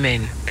for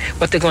women,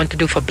 what they're going to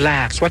do for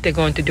blacks, what they're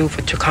going to do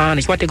for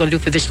Chicanos, what they're going to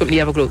do for this group and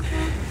the other group.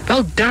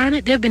 Well, darn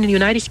it, they've been in the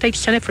United States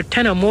Senate for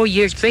 10 or more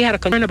years. If they had a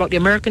concern about the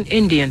American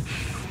Indian,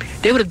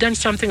 they would have done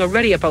something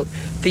already about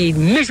the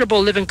miserable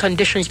living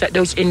conditions that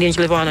those Indians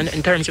live on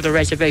in terms of the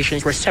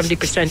reservations, where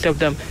 70% of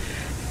them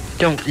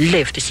don't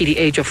live to see the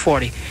age of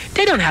 40.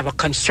 They don't have a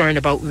concern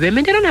about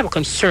women. They don't have a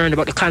concern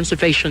about the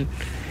conservation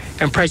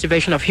and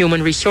preservation of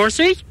human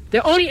resources.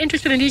 They're only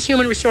interested in these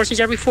human resources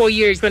every 4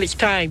 years when it's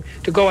time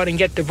to go out and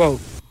get the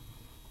vote.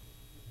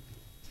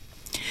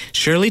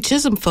 Shirley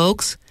Chisholm,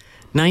 folks,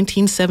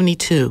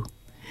 1972.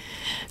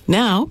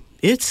 Now,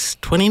 it's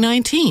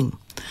 2019.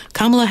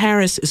 Kamala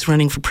Harris is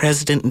running for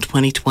president in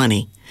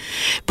 2020.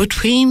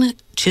 Between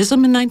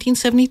Chisholm in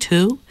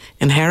 1972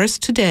 and Harris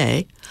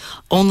today,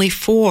 only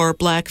 4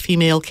 black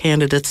female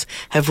candidates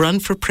have run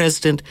for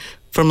president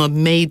from a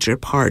major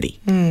party.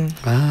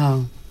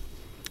 Wow.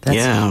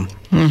 That's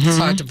It's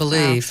hard to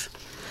believe.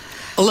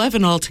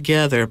 11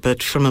 altogether,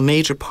 but from a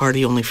major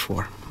party, only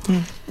 4.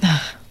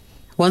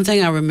 One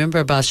thing I remember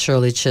about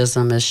Shirley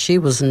Chisholm is she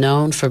was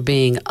known for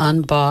being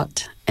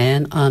unbought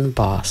and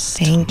unbossed.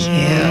 Thank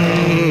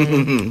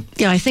you.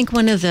 Yeah, I think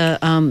one of the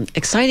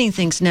exciting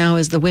things now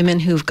is the women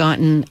who've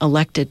gotten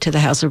elected to the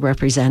House of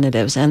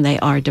Representatives, and they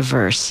are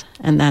diverse,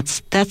 and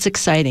that's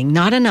exciting.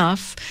 Not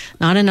enough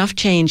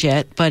change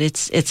yet, but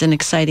it's an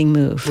exciting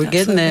move. We're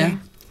getting there.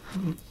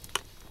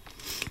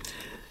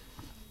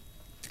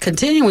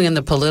 Continuing in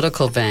the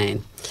political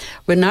vein,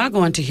 we're now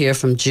going to hear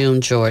from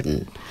June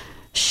Jordan.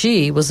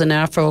 She was an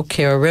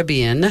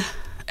Afro-Caribbean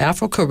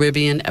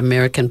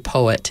American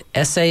poet,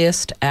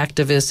 essayist,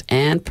 activist,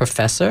 and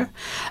professor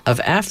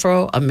of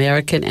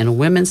Afro-American and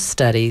Women's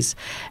Studies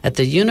at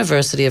the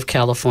University of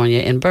California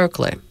in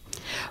Berkeley.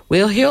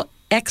 We'll hear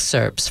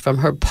excerpts from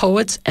her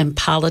Poets and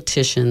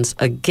Politicians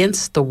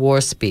Against the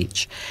War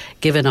speech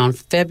given on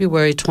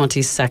February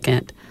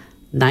 22nd,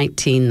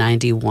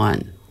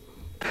 1991.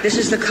 This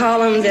is the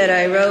column that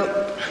I wrote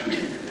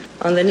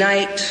on the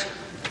night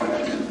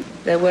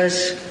that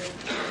was,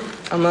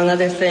 among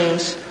other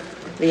things,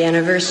 the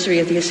anniversary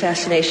of the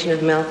assassination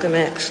of Malcolm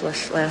X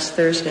last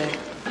Thursday.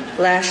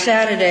 Last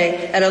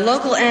Saturday, at a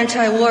local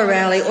anti-war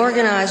rally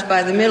organized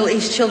by the Middle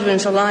East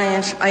Children's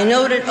Alliance, I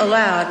noted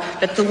aloud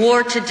that the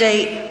war to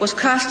date was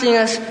costing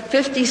us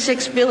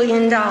 $56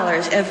 billion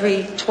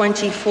every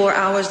 24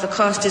 hours. The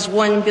cost is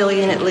 $1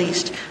 billion at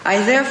least.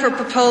 I therefore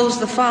propose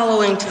the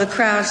following to the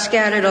crowd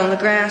scattered on the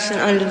grass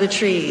and under the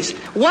trees.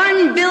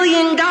 $1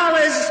 billion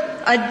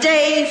a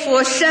day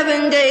for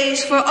 7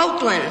 days for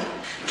Oakland.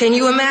 Can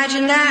you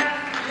imagine that?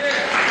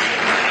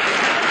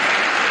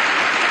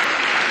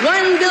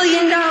 $1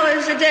 billion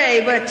a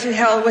day, but to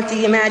hell with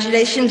the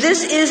imagination.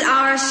 This is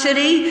our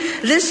city.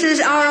 This is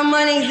our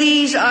money.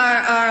 These are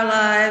our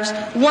lives.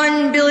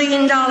 $1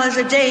 billion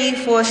a day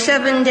for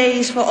 7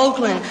 days for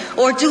Oakland.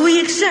 Or do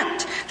we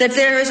accept that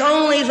there is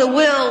only the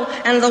will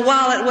and the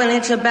wallet when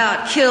it's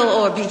about kill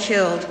or be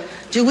killed?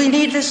 Do we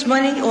need this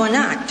money or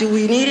not? Do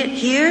we need it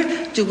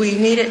here? Do we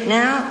need it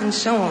now? And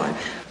so on.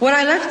 When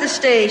I left the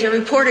stage, a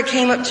reporter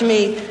came up to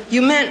me.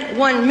 You meant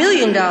 $1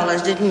 million,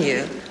 didn't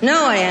you?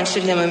 No, I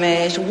answered him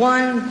amazed.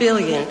 $1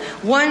 billion.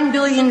 $1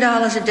 billion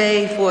a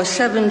day for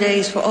 7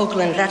 days for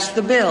Oakland. That's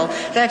the bill.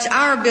 That's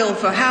our bill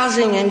for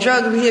housing and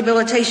drug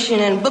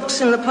rehabilitation and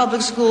books in the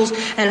public schools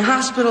and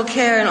hospital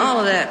care and all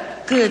of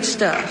that good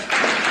stuff.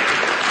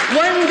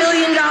 $1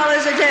 billion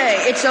a day.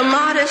 It's a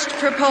modest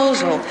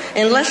proposal.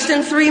 In less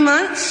than 3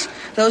 months,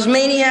 Those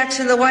maniacs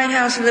in the White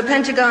House and the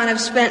Pentagon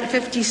have spent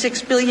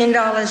 $56 billion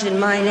in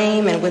my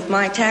name and with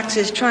my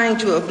taxes trying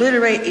to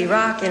obliterate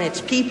Iraq and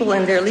its people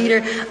and their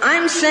leader.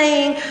 I'm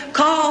saying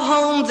call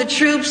home the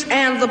troops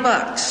and the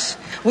bucks.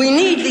 We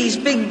need these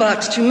big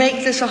bucks to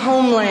make this a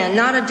homeland,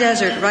 not a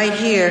desert, right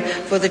here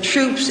for the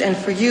troops and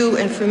for you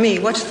and for me.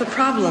 What's the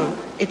problem?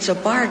 It's a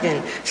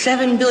bargain.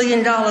 $7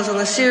 billion on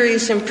the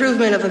serious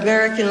improvement of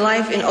American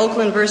life in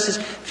Oakland versus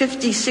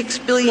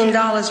 $56 billion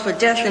for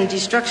death and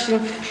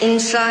destruction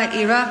inside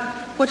Iraq.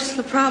 What's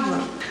the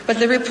problem? But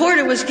the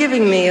reporter was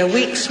giving me a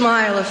weak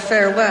smile of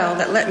farewell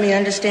that let me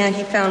understand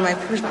he found my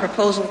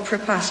proposal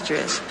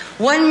preposterous.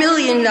 $1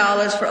 million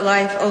for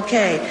life,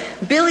 okay.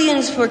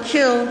 Billions for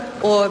kill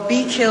or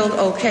be killed,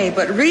 okay.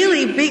 But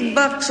really big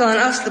bucks on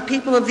us, the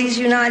people of these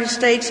United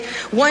States.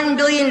 $1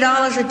 billion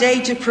a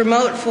day to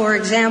promote, for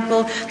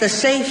example, the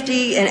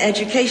safety and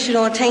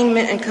educational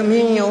attainment and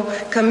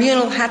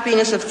communal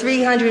happiness of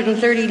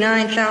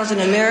 339,000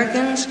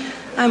 Americans.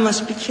 I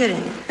must be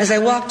kidding. As I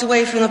walked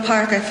away from the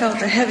park, I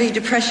felt a heavy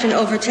depression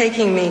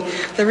overtaking me.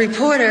 The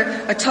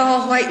reporter, a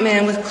tall white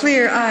man with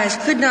clear eyes,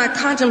 could not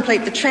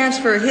contemplate the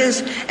transfer of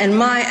his and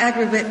my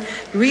aggregate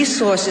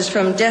resources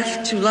from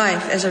death to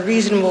life as a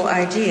reasonable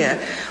idea.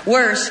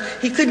 Worse,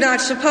 he could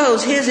not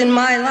suppose his and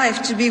my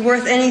life to be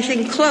worth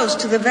anything close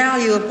to the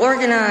value of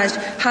organized,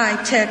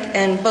 high-tech,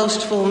 and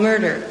boastful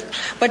murder.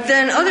 But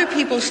then other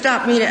people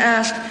stopped me to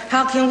ask,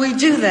 how can we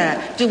do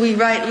that? Do we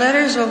write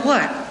letters or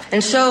what?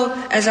 And so,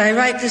 as I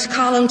write this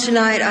column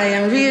tonight, I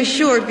am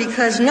reassured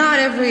because not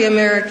every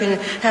American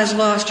has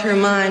lost her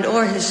mind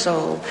or his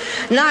soul.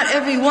 Not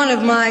every one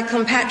of my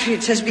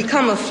compatriots has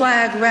become a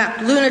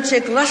flag-wrapped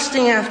lunatic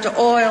lusting after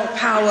oil,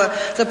 power,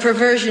 the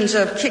perversions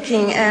of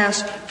kicking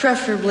ass,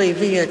 preferably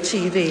via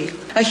TV.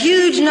 A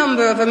huge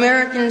number of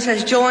Americans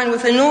has joined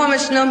with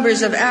enormous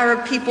numbers of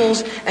Arab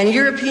peoples and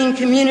European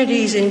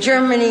communities in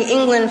Germany,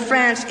 England,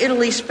 France,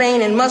 Italy,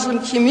 Spain, and Muslim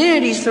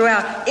communities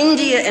throughout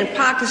India and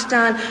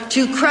Pakistan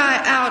to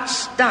cry out,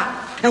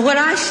 stop. And when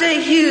I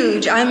say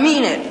huge, I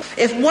mean it.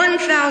 If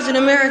 1,000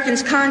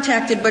 Americans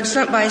contacted by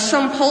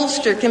some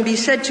pollster can be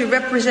said to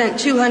represent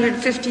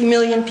 250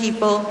 million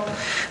people,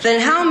 then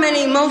how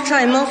many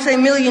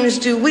multi-millions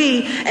do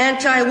we,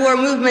 anti-war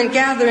movement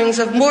gatherings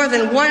of more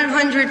than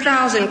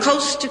 100,000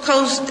 coast to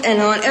coast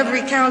and on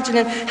every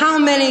continent, how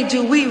many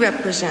do we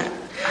represent?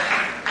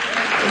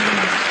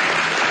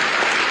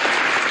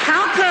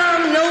 How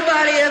come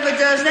nobody ever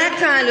does that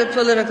kind of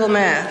political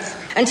math?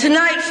 And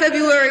tonight,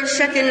 February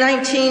 2nd,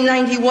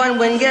 1991,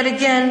 when yet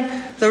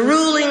again the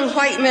ruling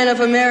white men of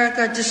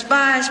America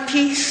despise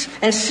peace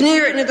and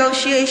sneer at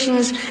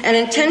negotiations and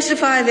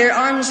intensify their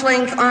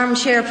arm's-length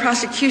armchair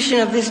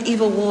prosecution of this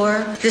evil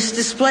war, this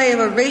display of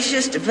a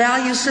racist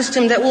value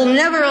system that will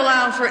never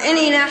allow for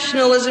any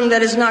nationalism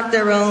that is not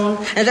their own,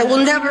 and that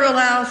will never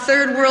allow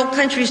third world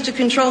countries to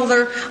control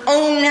their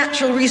own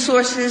natural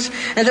resources,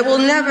 and that will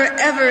never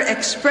ever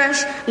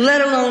express,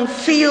 let alone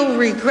feel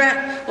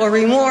regret or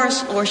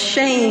remorse or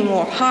shame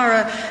or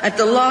horror at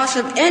the loss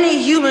of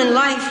any human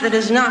life that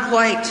is not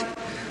white.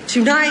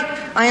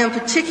 Tonight, I am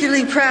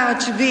particularly proud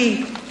to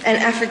be an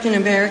African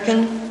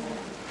American.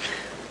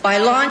 By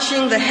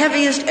launching the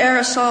heaviest air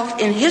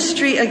assault in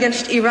history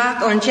against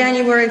Iraq on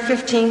January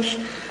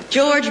 15th,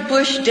 George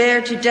Bush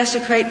dared to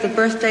desecrate the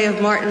birthday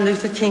of Martin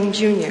Luther King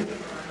Jr.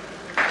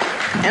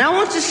 And I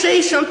want to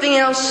say something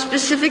else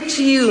specific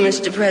to you,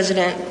 Mr.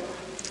 President.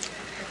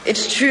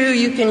 It's true,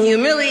 you can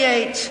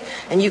humiliate,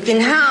 and you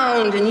can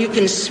hound, and you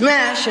can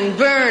smash and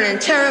burn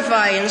and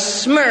terrify and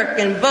smirk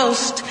and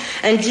boast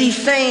and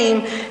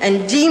defame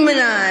and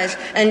demonize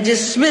and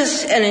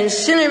dismiss and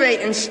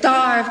incinerate and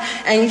starve.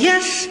 And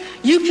yes,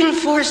 you can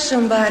force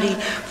somebody,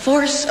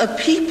 force a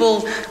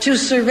people to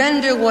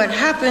surrender what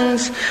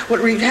happens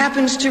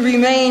to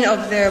remain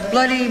of their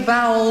bloody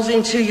bowels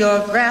into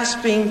your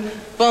grasping,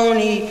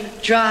 bony,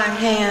 dry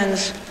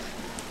hands.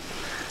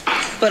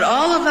 But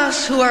all of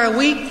us who are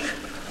weak,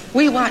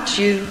 we watch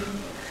you,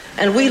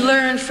 and we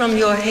learn from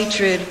your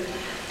hatred,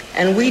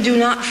 and we do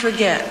not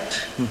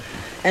forget.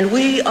 And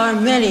we are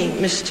many,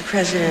 Mr.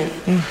 President.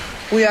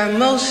 We are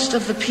most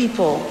of the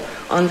people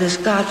on this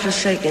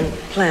godforsaken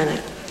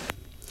planet.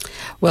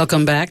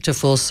 Welcome back to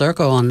Full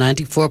Circle on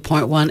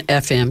 94.1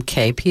 FM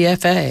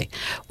KPFA.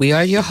 We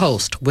are your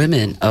host,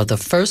 women of the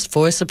First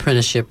Voice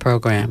Apprenticeship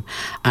Program.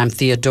 I'm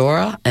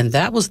Theodora, and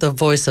that was the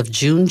voice of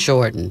June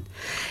Jordan.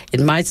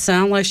 It might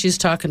sound like she's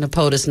talking to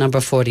POTUS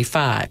number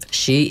 45.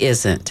 She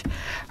isn't.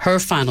 Her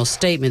final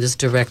statement is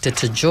directed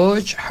to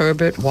George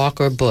Herbert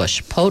Walker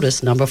Bush,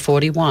 POTUS number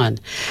 41.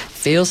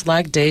 Feels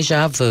like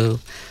deja vu.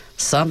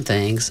 Some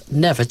things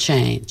never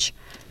change.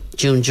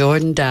 June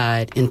Jordan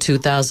died in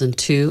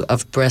 2002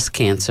 of breast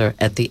cancer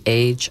at the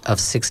age of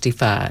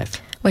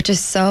 65. Which is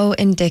so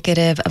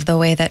indicative of the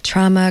way that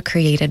trauma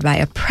created by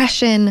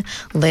oppression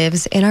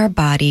lives in our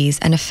bodies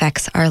and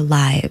affects our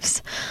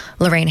lives.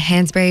 Lorraine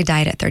Hansberry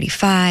died at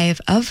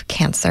 35 of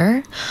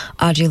cancer,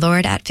 Audre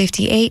Lorde at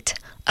 58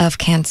 of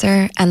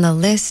cancer, and the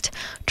list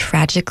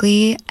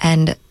tragically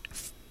and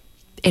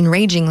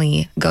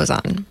enragingly goes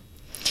on.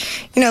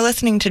 You know,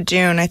 listening to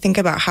June, I think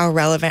about how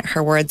relevant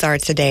her words are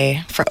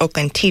today for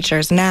Oakland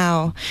teachers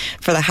now,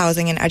 for the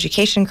housing and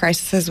education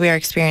crises we are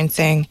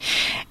experiencing.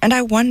 And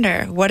I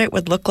wonder what it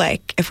would look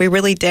like if we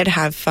really did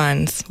have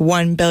funds,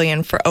 $1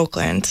 billion for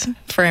Oakland,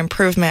 for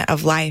improvement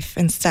of life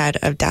instead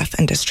of death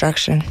and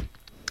destruction.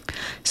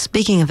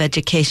 Speaking of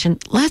education,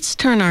 let's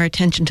turn our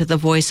attention to the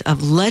voice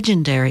of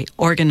legendary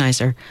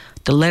organizer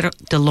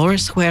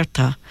Dolores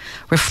Huerta,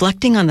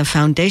 reflecting on the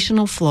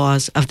foundational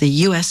flaws of the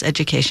U.S.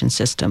 education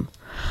system.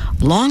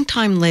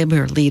 Longtime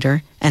labor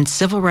leader and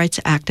civil rights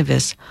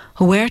activist,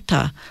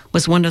 Huerta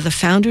was one of the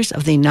founders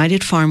of the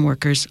United Farm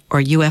Workers,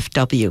 or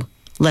UFW.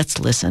 Let's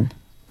listen.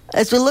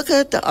 As we look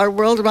at our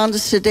world around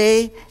us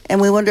today, and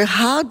we wonder,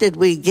 how did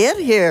we get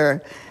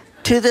here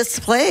to this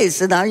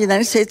place in our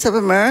United States of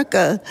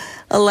America,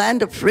 a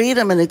land of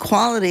freedom and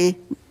equality?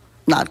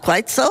 Not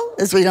quite so,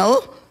 as we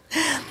know.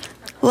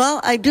 Well,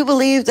 I do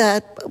believe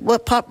that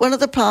one of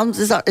the problems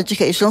is our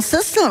educational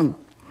system.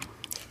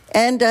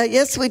 And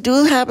yes, we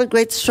do have a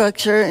great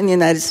structure in the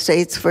United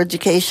States for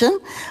education,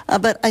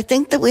 but I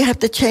think that we have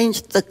to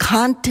change the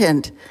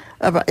content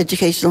of our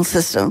educational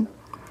system.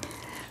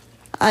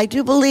 I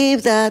do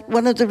believe that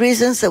one of the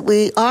reasons that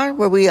we are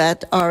where we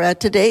are at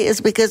today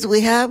is because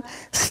we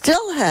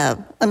still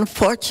have,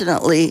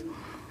 unfortunately,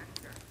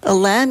 a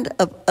land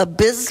of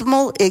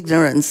abysmal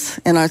ignorance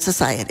in our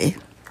society.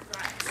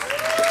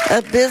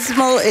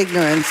 Abysmal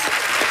ignorance.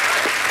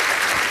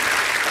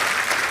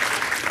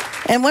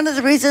 And one of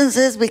the reasons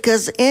is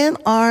because in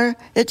our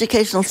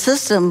educational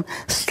system,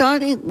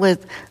 starting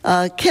with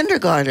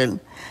kindergarten,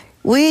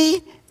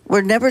 we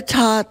were never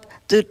taught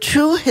the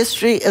true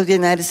history of the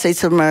United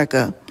States of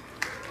America,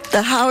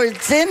 the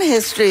Howard Zinn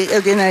history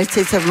of the United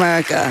States of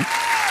America.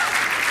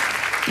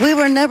 We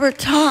were never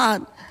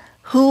taught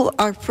who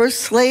our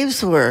first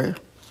slaves were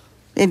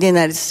in the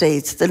United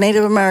States, the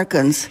Native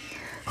Americans,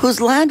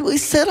 whose land we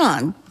sit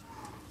on,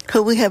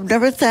 who we have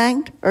never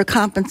thanked or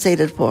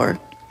compensated for.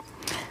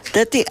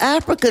 That the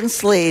African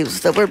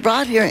slaves that were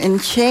brought here in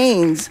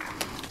chains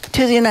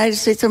to the United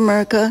States of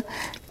America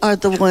are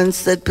the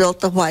ones that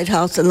built the White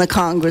House and the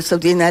Congress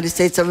of the United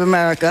States of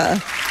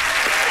America.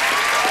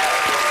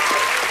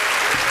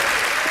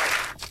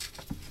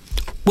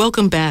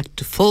 Welcome back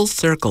to Full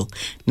Circle,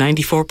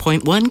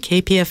 94.1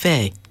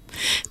 KPFA.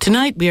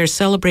 Tonight we are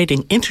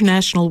celebrating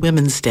International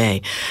Women's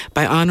Day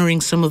by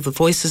honoring some of the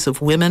voices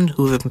of women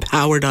who have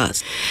empowered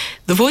us.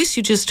 The voice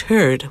you just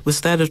heard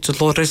was that of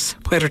Dolores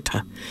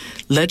Huerta,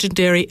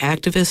 legendary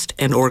activist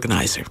and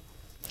organizer.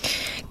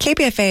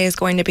 KPFA is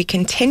going to be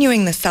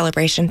continuing the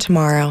celebration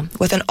tomorrow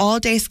with an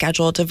all-day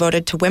schedule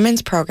devoted to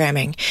women's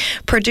programming,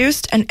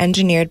 produced and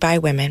engineered by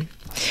women.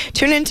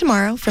 Tune in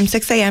tomorrow from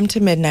 6 a.m.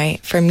 to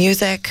midnight for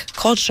music,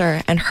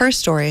 culture, and her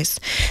stories,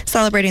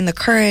 celebrating the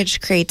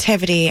courage,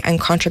 creativity, and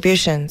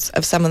contributions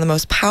of some of the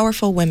most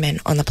powerful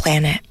women on the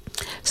planet.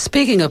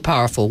 Speaking of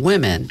powerful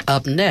women,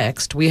 up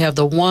next, we have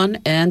the one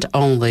and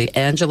only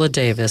Angela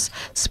Davis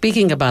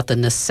speaking about the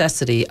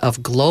necessity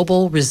of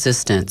global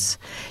resistance.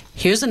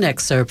 Here's an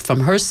excerpt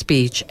from her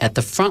speech at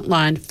the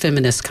Frontline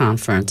Feminist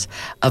Conference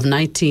of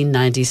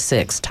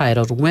 1996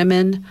 titled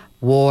Women,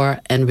 War,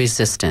 and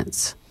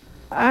Resistance.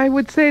 I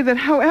would say that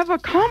however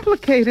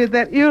complicated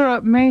that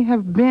era may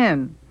have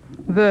been,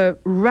 the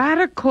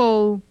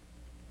radical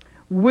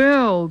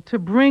will to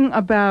bring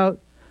about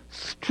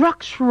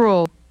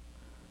structural,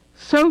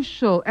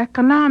 social,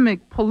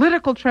 economic,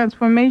 political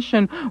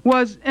transformation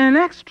was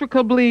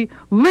inextricably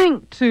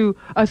linked to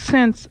a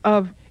sense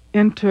of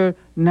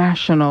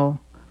international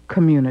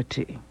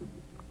community.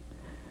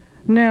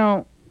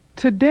 Now,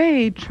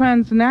 today,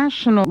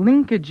 transnational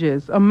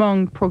linkages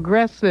among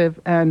progressive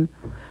and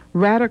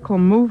radical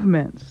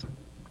movements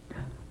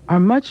are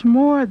much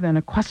more than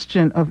a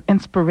question of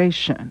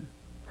inspiration,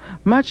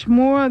 much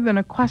more than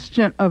a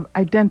question of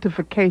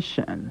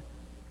identification,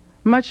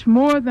 much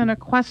more than a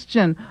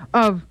question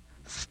of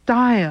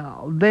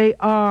style.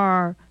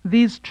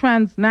 These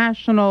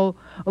transnational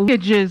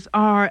linkages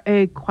are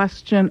a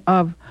question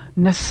of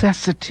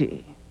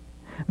necessity.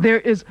 There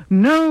is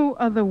no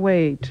other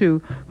way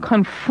to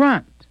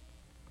confront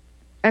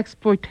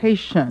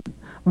exploitation,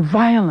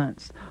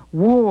 violence,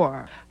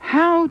 war,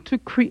 how to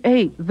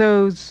create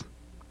those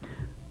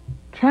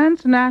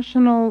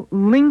transnational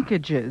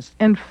linkages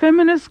in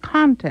feminist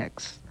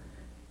contexts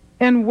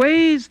in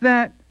ways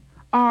that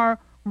are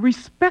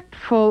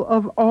respectful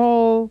of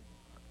all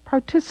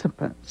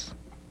participants.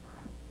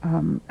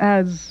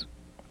 As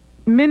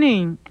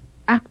many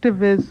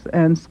activists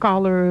and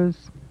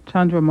scholars,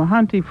 Chandra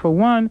Mohanty for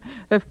one,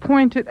 have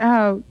pointed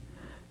out,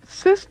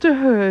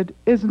 sisterhood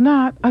is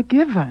not a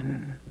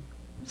given.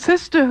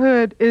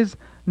 Sisterhood is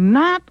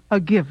not a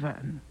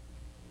given.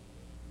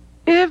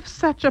 If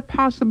such a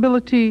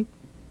possibility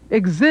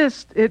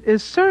exists, it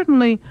is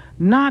certainly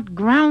not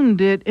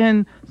grounded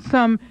in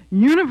some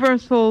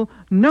universal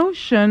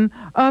notion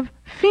of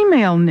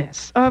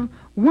femaleness, of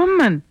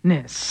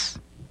womanness.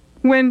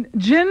 When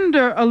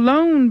gender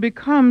alone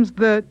becomes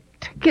the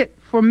ticket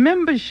for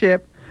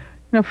membership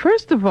Now,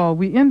 first of all,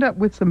 we end up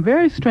with some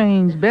very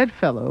strange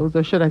bedfellows,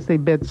 or should I say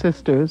bed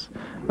sisters.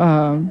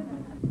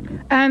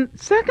 And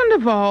second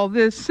of all,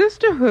 this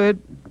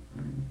sisterhood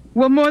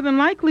will more than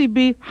likely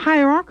be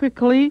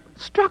hierarchically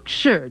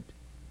structured.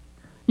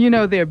 You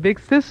know, they're big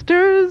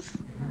sisters,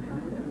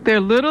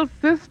 they're little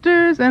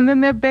sisters, and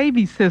then they're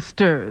baby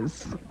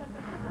sisters.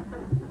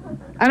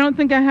 I don't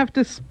think I have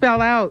to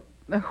spell out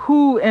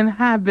who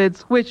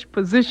inhabits which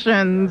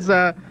positions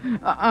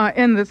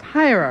in this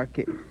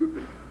hierarchy.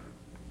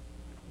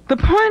 The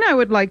point I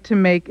would like to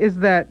make is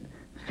that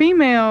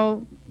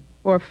female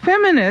or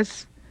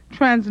feminist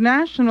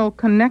transnational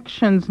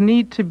connections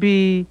need to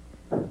be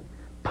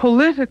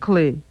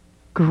politically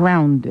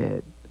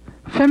grounded.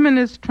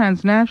 Feminist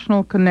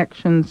transnational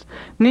connections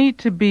need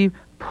to be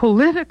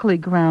politically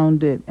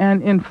grounded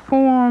and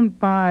informed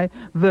by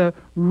the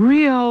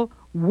real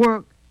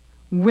work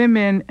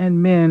women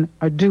and men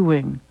are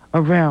doing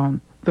around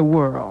the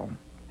world.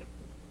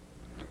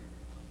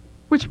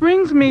 Which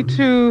brings me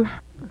to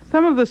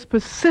some of the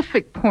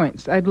specific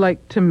points I'd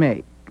like to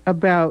make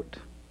about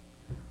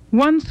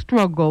one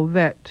struggle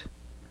that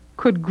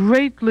could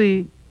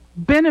greatly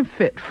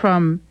benefit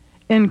from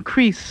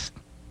increased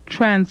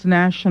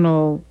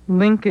transnational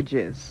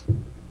linkages.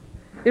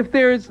 If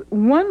there's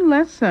one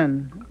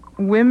lesson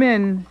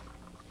women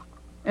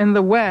in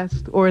the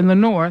West or in the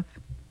North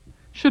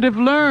should have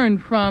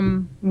learned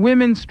from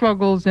women's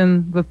struggles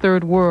in the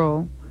Third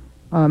World,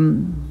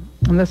 in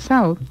the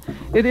South,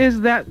 it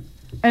is that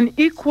an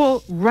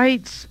equal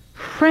rights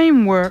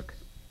framework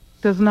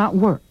does not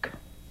work,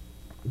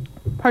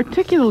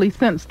 particularly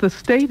since the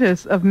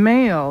status of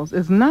males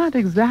is not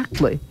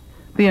exactly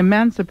the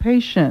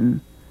emancipation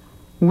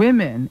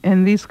women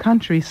in these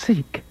countries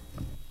seek.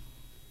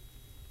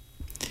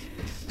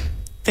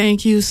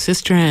 Thank you,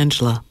 Sister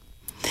Angela.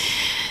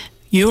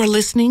 You are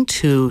listening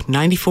to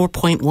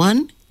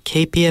 94.1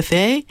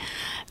 KPFA,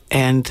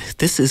 and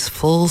this is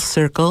Full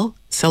Circle,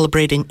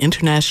 celebrating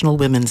International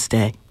Women's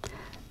Day.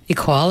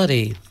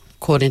 Equality,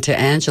 according to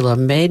Angela,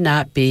 may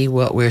not be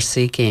what we're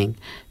seeking.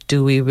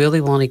 Do we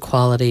really want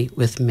equality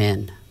with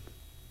men?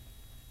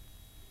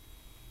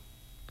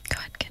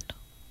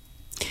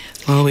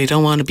 Well, we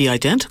don't want to be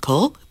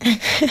identical.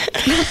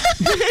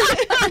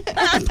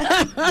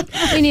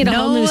 We need a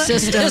whole new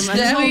system.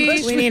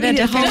 We need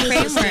a whole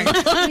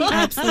framework.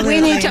 Absolutely.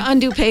 We need to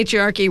undo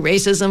patriarchy,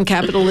 racism,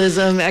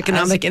 capitalism,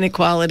 economic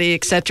inequality,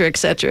 et cetera, et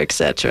cetera, et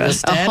cetera.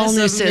 The a whole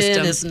new status of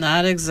system. men is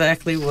not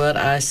exactly what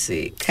I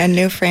seek. A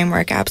new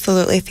framework,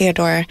 absolutely,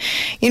 Theodora.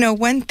 You know,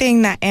 one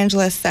thing that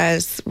Angela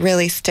says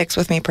really sticks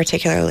with me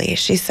particularly.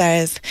 She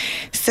says,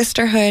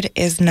 sisterhood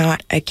is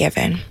not a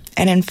given.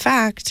 And in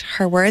fact,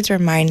 her words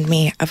remind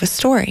me of a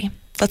story.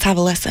 Let's have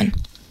a listen.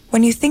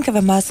 When you think of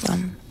a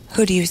Muslim,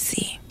 who do you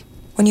see?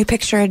 When you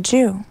picture a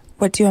Jew,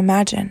 what do you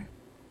imagine?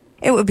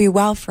 It would be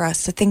well for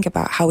us to think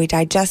about how we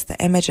digest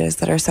the images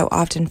that are so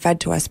often fed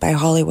to us by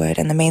Hollywood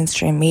and the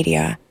mainstream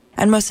media,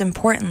 and most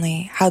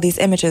importantly, how these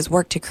images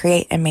work to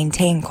create and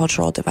maintain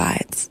cultural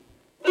divides.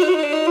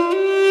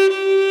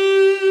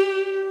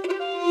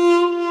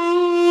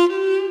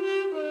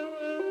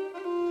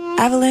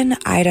 Evelyn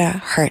Ida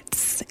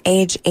Hertz,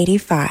 age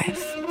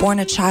 85, born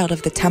a child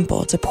of the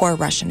temple to poor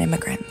Russian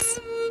immigrants.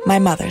 My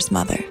mother's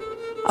mother.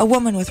 A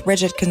woman with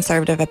rigid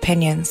conservative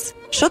opinions.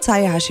 She'll tell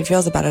you how she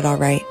feels about it all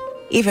right,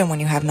 even when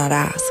you have not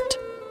asked.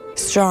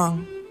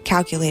 Strong,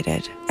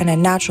 calculated, and a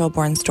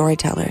natural-born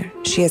storyteller,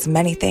 she is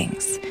many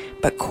things,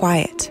 but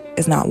quiet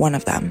is not one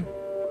of them.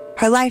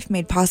 Her life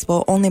made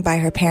possible only by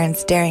her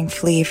parents' daring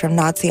flee from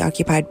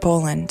Nazi-occupied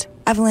Poland,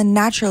 Evelyn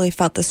naturally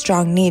felt the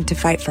strong need to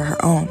fight for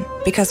her own,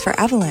 because for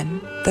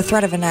Evelyn, the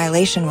threat of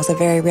annihilation was a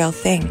very real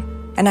thing,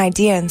 an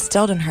idea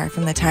instilled in her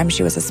from the time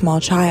she was a small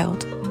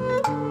child.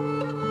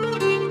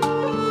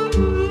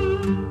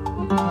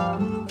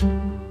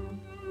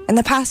 In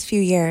the past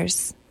few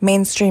years,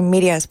 mainstream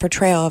media's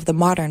portrayal of the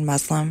modern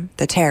Muslim,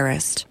 the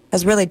terrorist,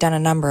 has really done a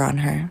number on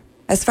her.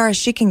 As far as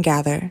she can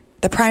gather,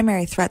 the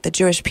primary threat the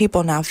Jewish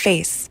people now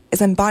face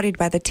is embodied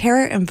by the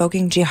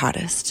terror-invoking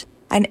jihadist,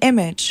 an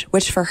image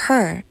which for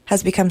her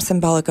has become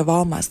symbolic of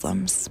all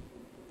Muslims.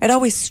 It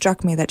always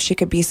struck me that she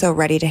could be so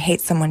ready to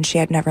hate someone she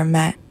had never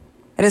met.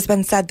 It has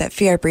been said that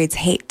fear breeds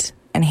hate,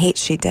 and hate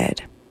she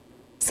did.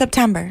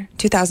 September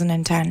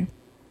 2010.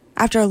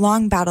 After a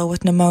long battle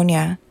with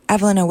pneumonia,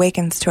 Evelyn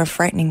awakens to a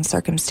frightening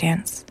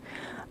circumstance.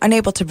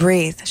 Unable to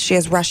breathe, she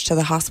is rushed to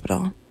the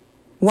hospital.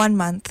 1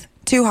 month,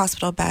 2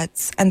 hospital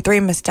beds, and 3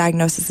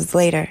 misdiagnoses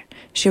later,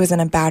 she was in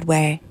a bad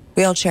way.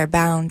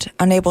 Wheelchair-bound,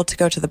 unable to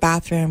go to the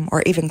bathroom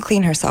or even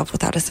clean herself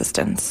without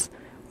assistance.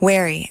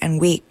 Weary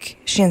and weak,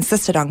 she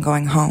insisted on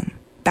going home,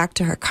 back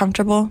to her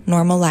comfortable,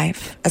 normal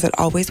life, as it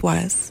always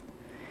was.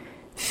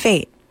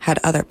 Fate had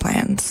other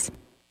plans.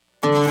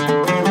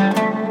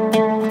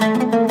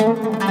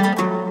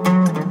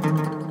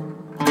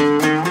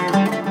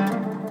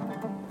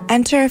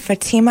 Enter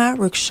Fatima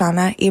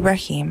Rukshana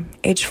Ibrahim,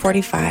 age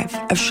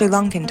 45, of Sri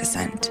Lankan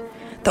descent.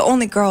 The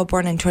only girl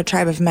born into a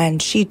tribe of men,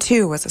 she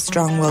too was a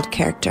strong-willed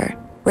character,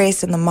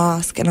 raised in the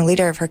mosque and a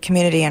leader of her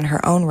community in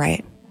her own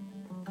right.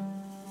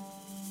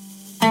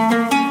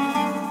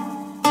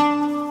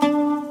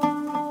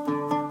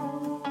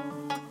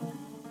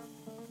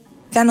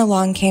 Then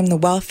along came the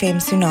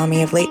well-famed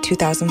tsunami of late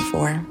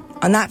 2004.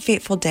 On that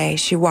fateful day,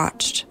 she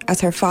watched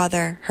as her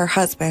father, her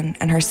husband,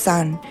 and her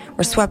son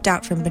were swept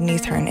out from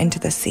beneath her and into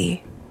the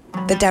sea.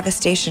 The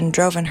devastation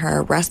drove in her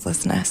a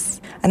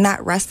restlessness, and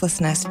that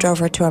restlessness drove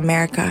her to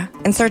America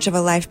in search of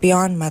a life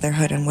beyond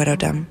motherhood and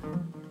widowdom.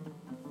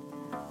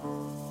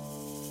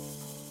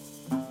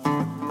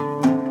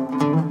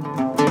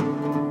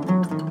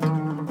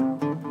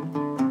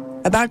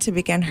 About to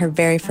begin her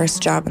very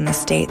first job in the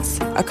States,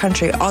 a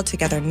country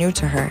altogether new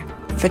to her,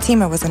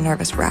 Fatima was a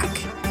nervous wreck.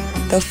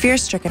 Though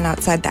fear-stricken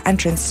outside the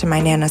entrance to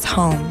my Nana's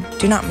home,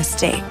 do not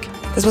mistake,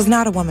 this was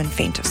not a woman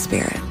faint of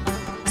spirit.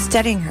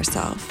 Steadying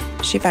herself,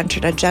 she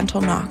ventured a gentle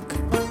knock.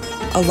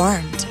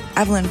 Alarmed,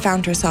 Evelyn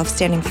found herself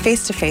standing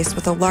face-to-face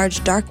with a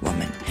large, dark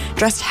woman,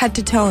 dressed head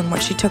to toe in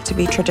what she took to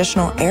be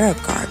traditional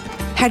Arab garb,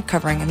 head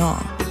covering and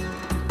all.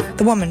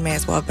 The woman may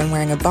as well have been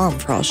wearing a bomb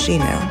for all she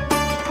knew.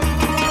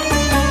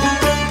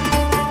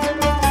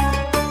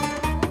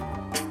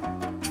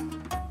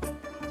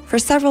 For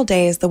several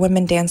days, the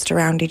women danced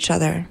around each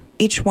other,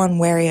 each one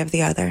wary of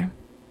the other.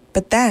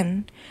 But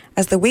then,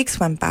 as the weeks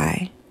went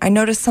by, I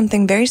noticed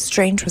something very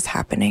strange was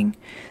happening,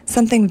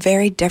 something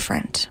very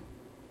different.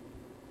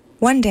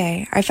 One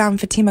day, I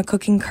found Fatima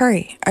cooking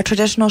curry, a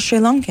traditional Sri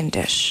Lankan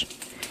dish.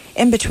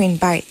 In between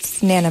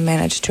bites, Nana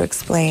managed to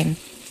explain,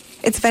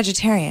 "It's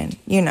vegetarian,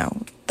 you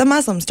know. The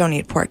Muslims don't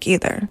eat pork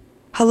either.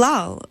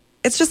 Halal,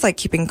 it's just like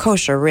keeping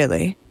kosher,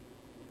 really."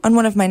 On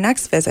one of my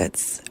next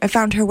visits, I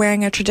found her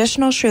wearing a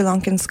traditional Sri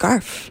Lankan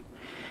scarf.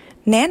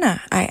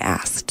 "Nana," I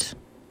asked,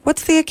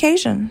 "what's the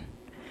occasion?"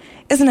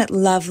 "Isn't it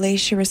lovely?"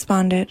 she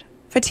responded.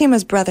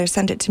 "Fatima's brother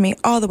sent it to me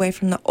all the way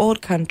from the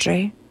old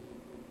country."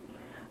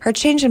 Her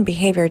change in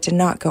behavior did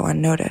not go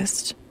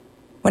unnoticed.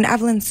 When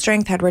Evelyn's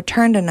strength had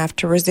returned enough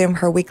to resume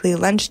her weekly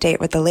lunch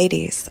date with the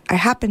ladies, I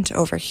happened to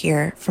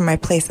overhear from my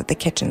place at the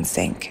kitchen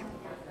sink.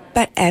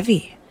 "But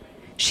Evie,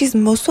 she's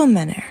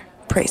Muslimaner,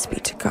 praise be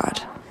to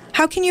God.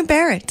 How can you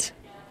bear it?"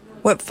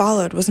 What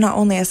followed was not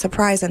only a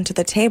surprise unto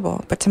the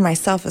table, but to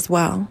myself as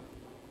well.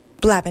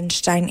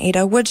 "Blabenstein,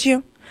 Ada, would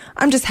you?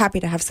 I'm just happy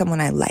to have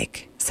someone I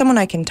like, someone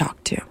I can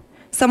talk to,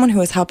 someone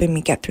who is helping me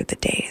get through the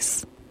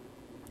days."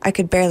 I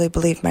could barely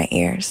believe my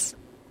ears.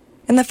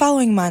 In the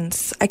following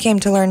months, I came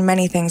to learn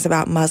many things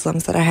about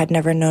Muslims that I had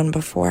never known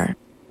before.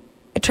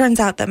 It turns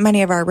out that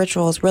many of our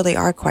rituals really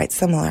are quite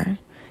similar.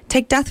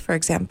 Take death, for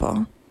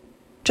example.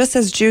 Just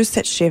as Jews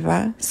sit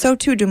Shiva, so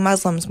too do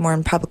Muslims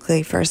mourn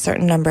publicly for a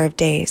certain number of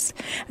days.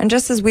 And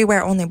just as we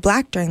wear only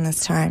black during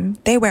this time,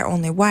 they wear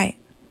only white.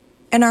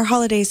 In our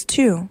holidays,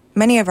 too,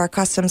 many of our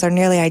customs are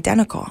nearly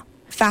identical,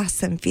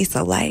 fasts and feasts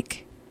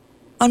alike.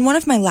 On one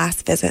of my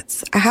last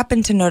visits, I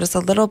happened to notice a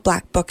little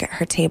black book at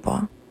her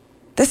table.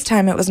 This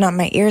time it was not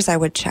my ears I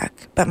would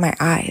check, but my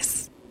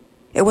eyes.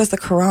 It was the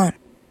Quran.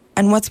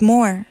 And what's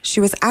more,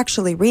 she was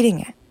actually reading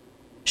it.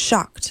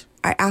 Shocked,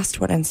 I asked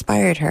what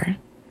inspired her.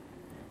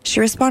 She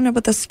responded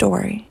with a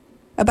story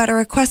about a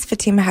request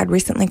Fatima had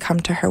recently come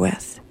to her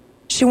with.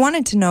 She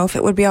wanted to know if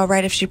it would be all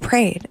right if she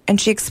prayed,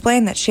 and she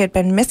explained that she had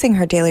been missing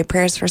her daily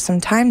prayers for some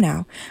time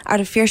now,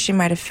 out of fear she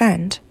might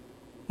offend.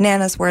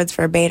 Nana's words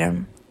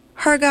verbatim,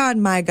 "Her God,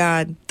 my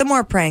God, the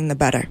more praying the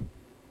better."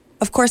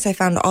 Of course, I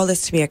found all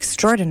this to be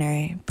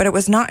extraordinary, but it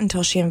was not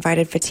until she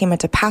invited Fatima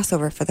to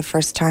Passover for the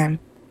first time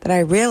that I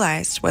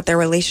realized what their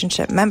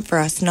relationship meant for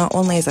us not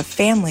only as a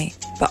family,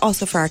 but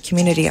also for our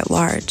community at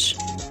large.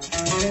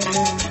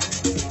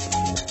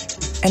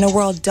 In a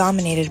world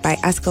dominated by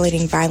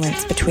escalating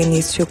violence between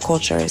these two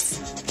cultures,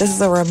 this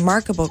is a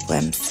remarkable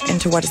glimpse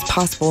into what is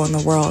possible in the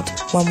world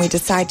when we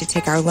decide to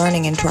take our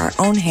learning into our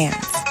own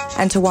hands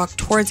and to walk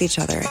towards each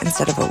other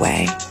instead of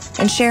away.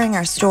 In sharing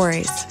our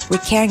stories, we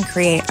can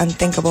create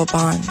unthinkable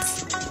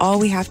bonds. All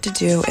we have to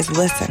do is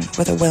listen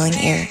with a willing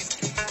ear.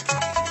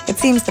 It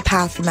seems the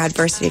path from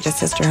adversity to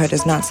sisterhood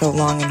is not so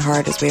long and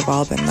hard as we've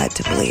all been led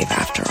to believe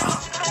after all.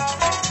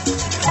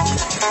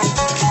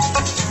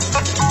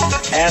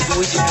 After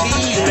we should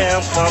leave now,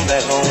 come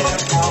back home.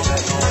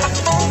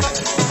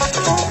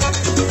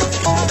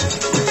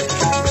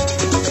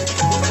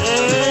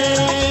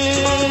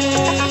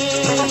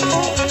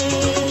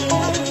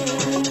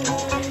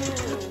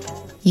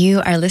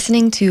 You are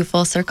listening to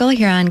Full Circle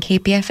here on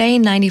KPFA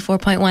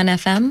 94.1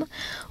 FM.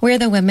 We're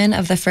the women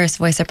of the First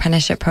Voice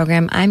Apprenticeship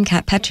Program. I'm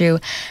Kat Petru,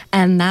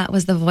 and that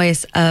was the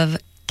voice of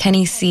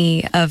Kenny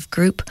C. of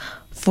Group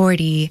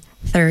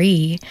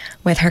 43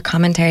 with her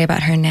commentary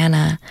about her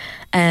Nana.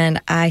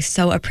 And I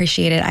so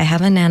appreciate it. I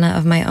have a Nana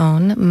of my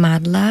own,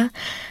 Madla,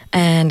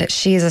 and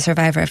she is a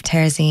survivor of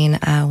Terezin,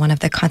 one of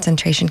the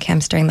concentration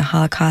camps during the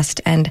Holocaust.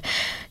 And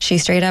she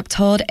straight up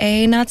told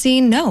a Nazi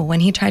no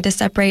when he tried to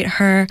separate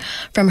her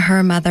from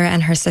her mother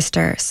and her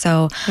sister.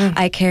 So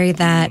I carry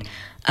that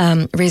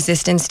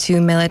resistance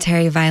to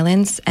military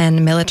violence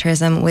and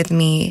militarism with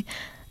me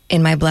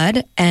in my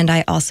blood. And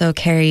I also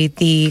carry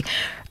the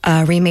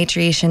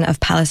rematriation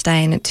of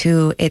Palestine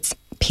to its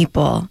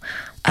people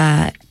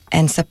and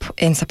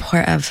in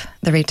support of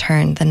the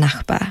return, the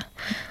Nakba.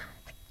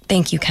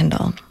 Thank you,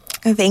 Kendall.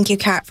 Thank you,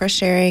 Kat, for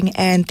sharing,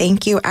 and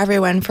thank you,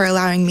 everyone, for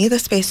allowing me the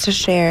space to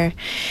share.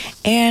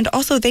 And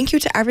also, thank you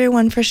to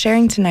everyone for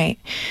sharing tonight.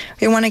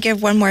 We want to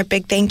give one more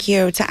big thank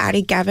you to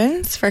Addie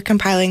Gevins for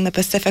compiling the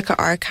Pacifica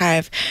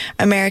Archive,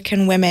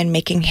 American Women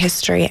Making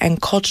History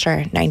and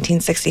Culture,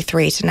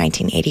 1963 to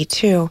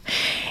 1982,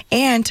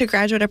 and to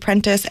Graduate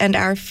Apprentice and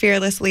our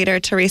fearless leader,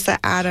 Teresa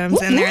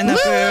Adams, in there in the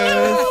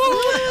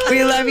booth.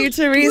 We love you,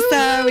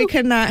 Teresa. We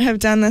could not have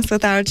done this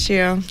without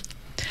you.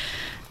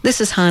 This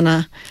is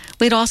Hannah.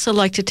 We'd also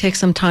like to take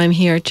some time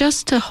here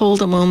just to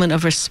hold a moment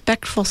of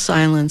respectful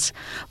silence,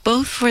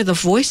 both for the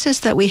voices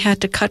that we had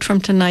to cut from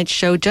tonight's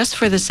show just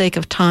for the sake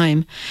of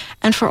time,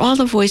 and for all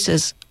the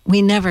voices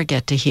we never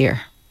get to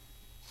hear.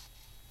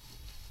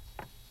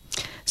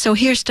 So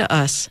here's to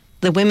us,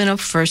 the women of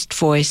First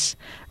Voice,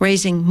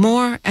 raising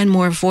more and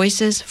more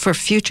voices for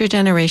future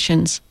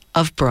generations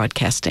of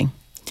broadcasting.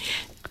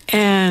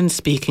 And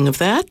speaking of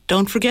that,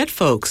 don't forget,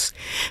 folks,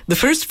 the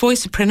First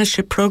Voice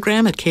Apprenticeship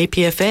Program at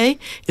KPFA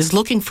is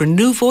looking for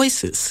new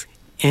voices,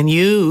 and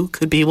you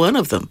could be one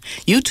of them.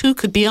 You too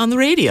could be on the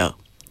radio.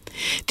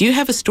 Do you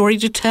have a story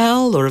to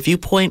tell or a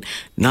viewpoint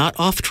not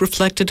oft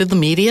reflected in the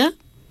media?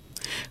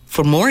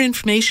 For more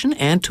information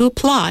and to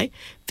apply,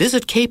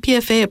 visit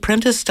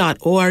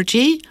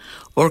kpfaapprentice.org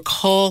or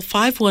call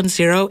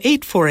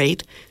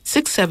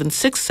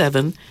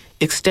 510-848-6767,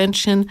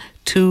 extension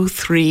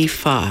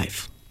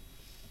 235.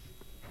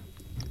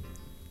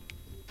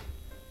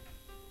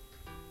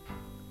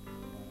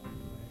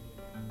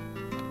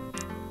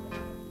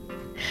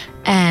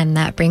 And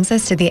that brings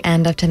us to the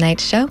end of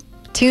tonight's show.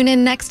 Tune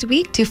in next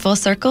week to Full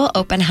Circle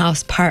Open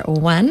House Part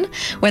 1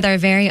 with our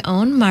very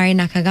own Mari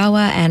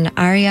Nakagawa and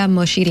Arya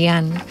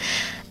Moshirian.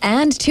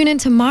 And tune in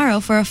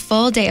tomorrow for a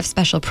full day of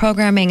special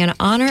programming in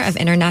honor of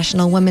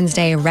International Women's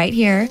Day right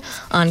here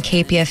on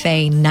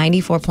KPFA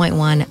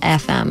 94.1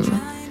 FM.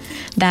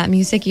 That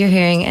music you're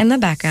hearing in the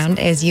background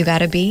is You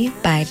Gotta Be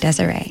by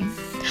Desiree.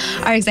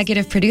 Our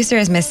executive producer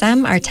is Miss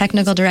M. Our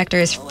technical director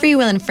is Free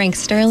Will and Frank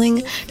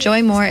Sterling.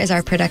 Joy Moore is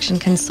our production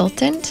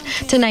consultant.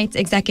 Tonight's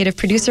executive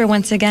producer,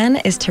 once again,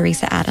 is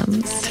Teresa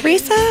Adams.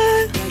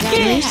 Teresa!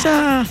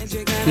 Teresa!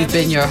 We've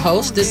been your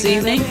hosts this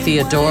evening,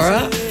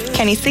 Theodora,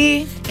 Kenny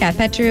C., Kat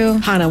Petru,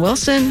 Hannah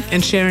Wilson,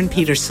 and Sharon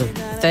Peterson.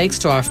 Thanks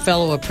to our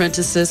fellow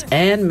apprentices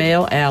and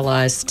male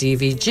allies,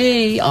 Stevie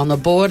G, on the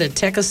board, and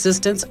tech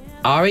assistants,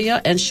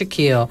 Aria and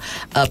Shaquille.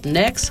 Up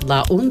next,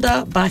 La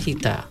Onda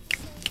Bajita.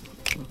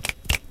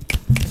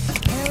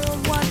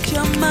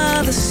 Your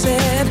mother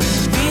said,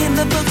 read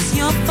the books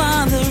your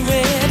father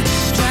read,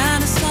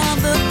 trying to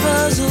solve the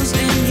puzzles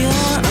in your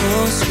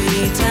own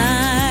sweet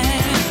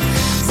time.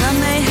 Some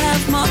may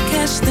have more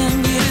cash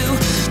than you,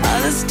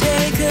 others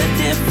take a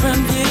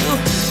different view.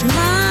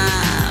 My,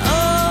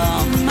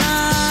 oh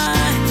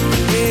my,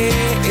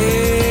 yeah,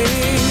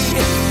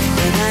 yeah.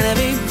 You gotta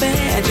be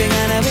bad, you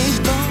gotta be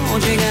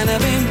bold, you gotta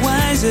be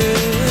wiser.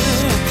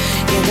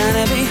 You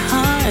gotta be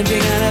hard, you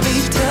gotta be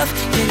tough,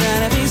 you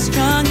gotta be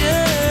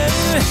stronger.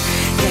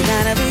 You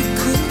gotta be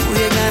cool,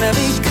 you gotta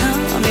be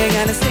calm, you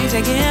gotta stay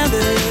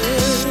together.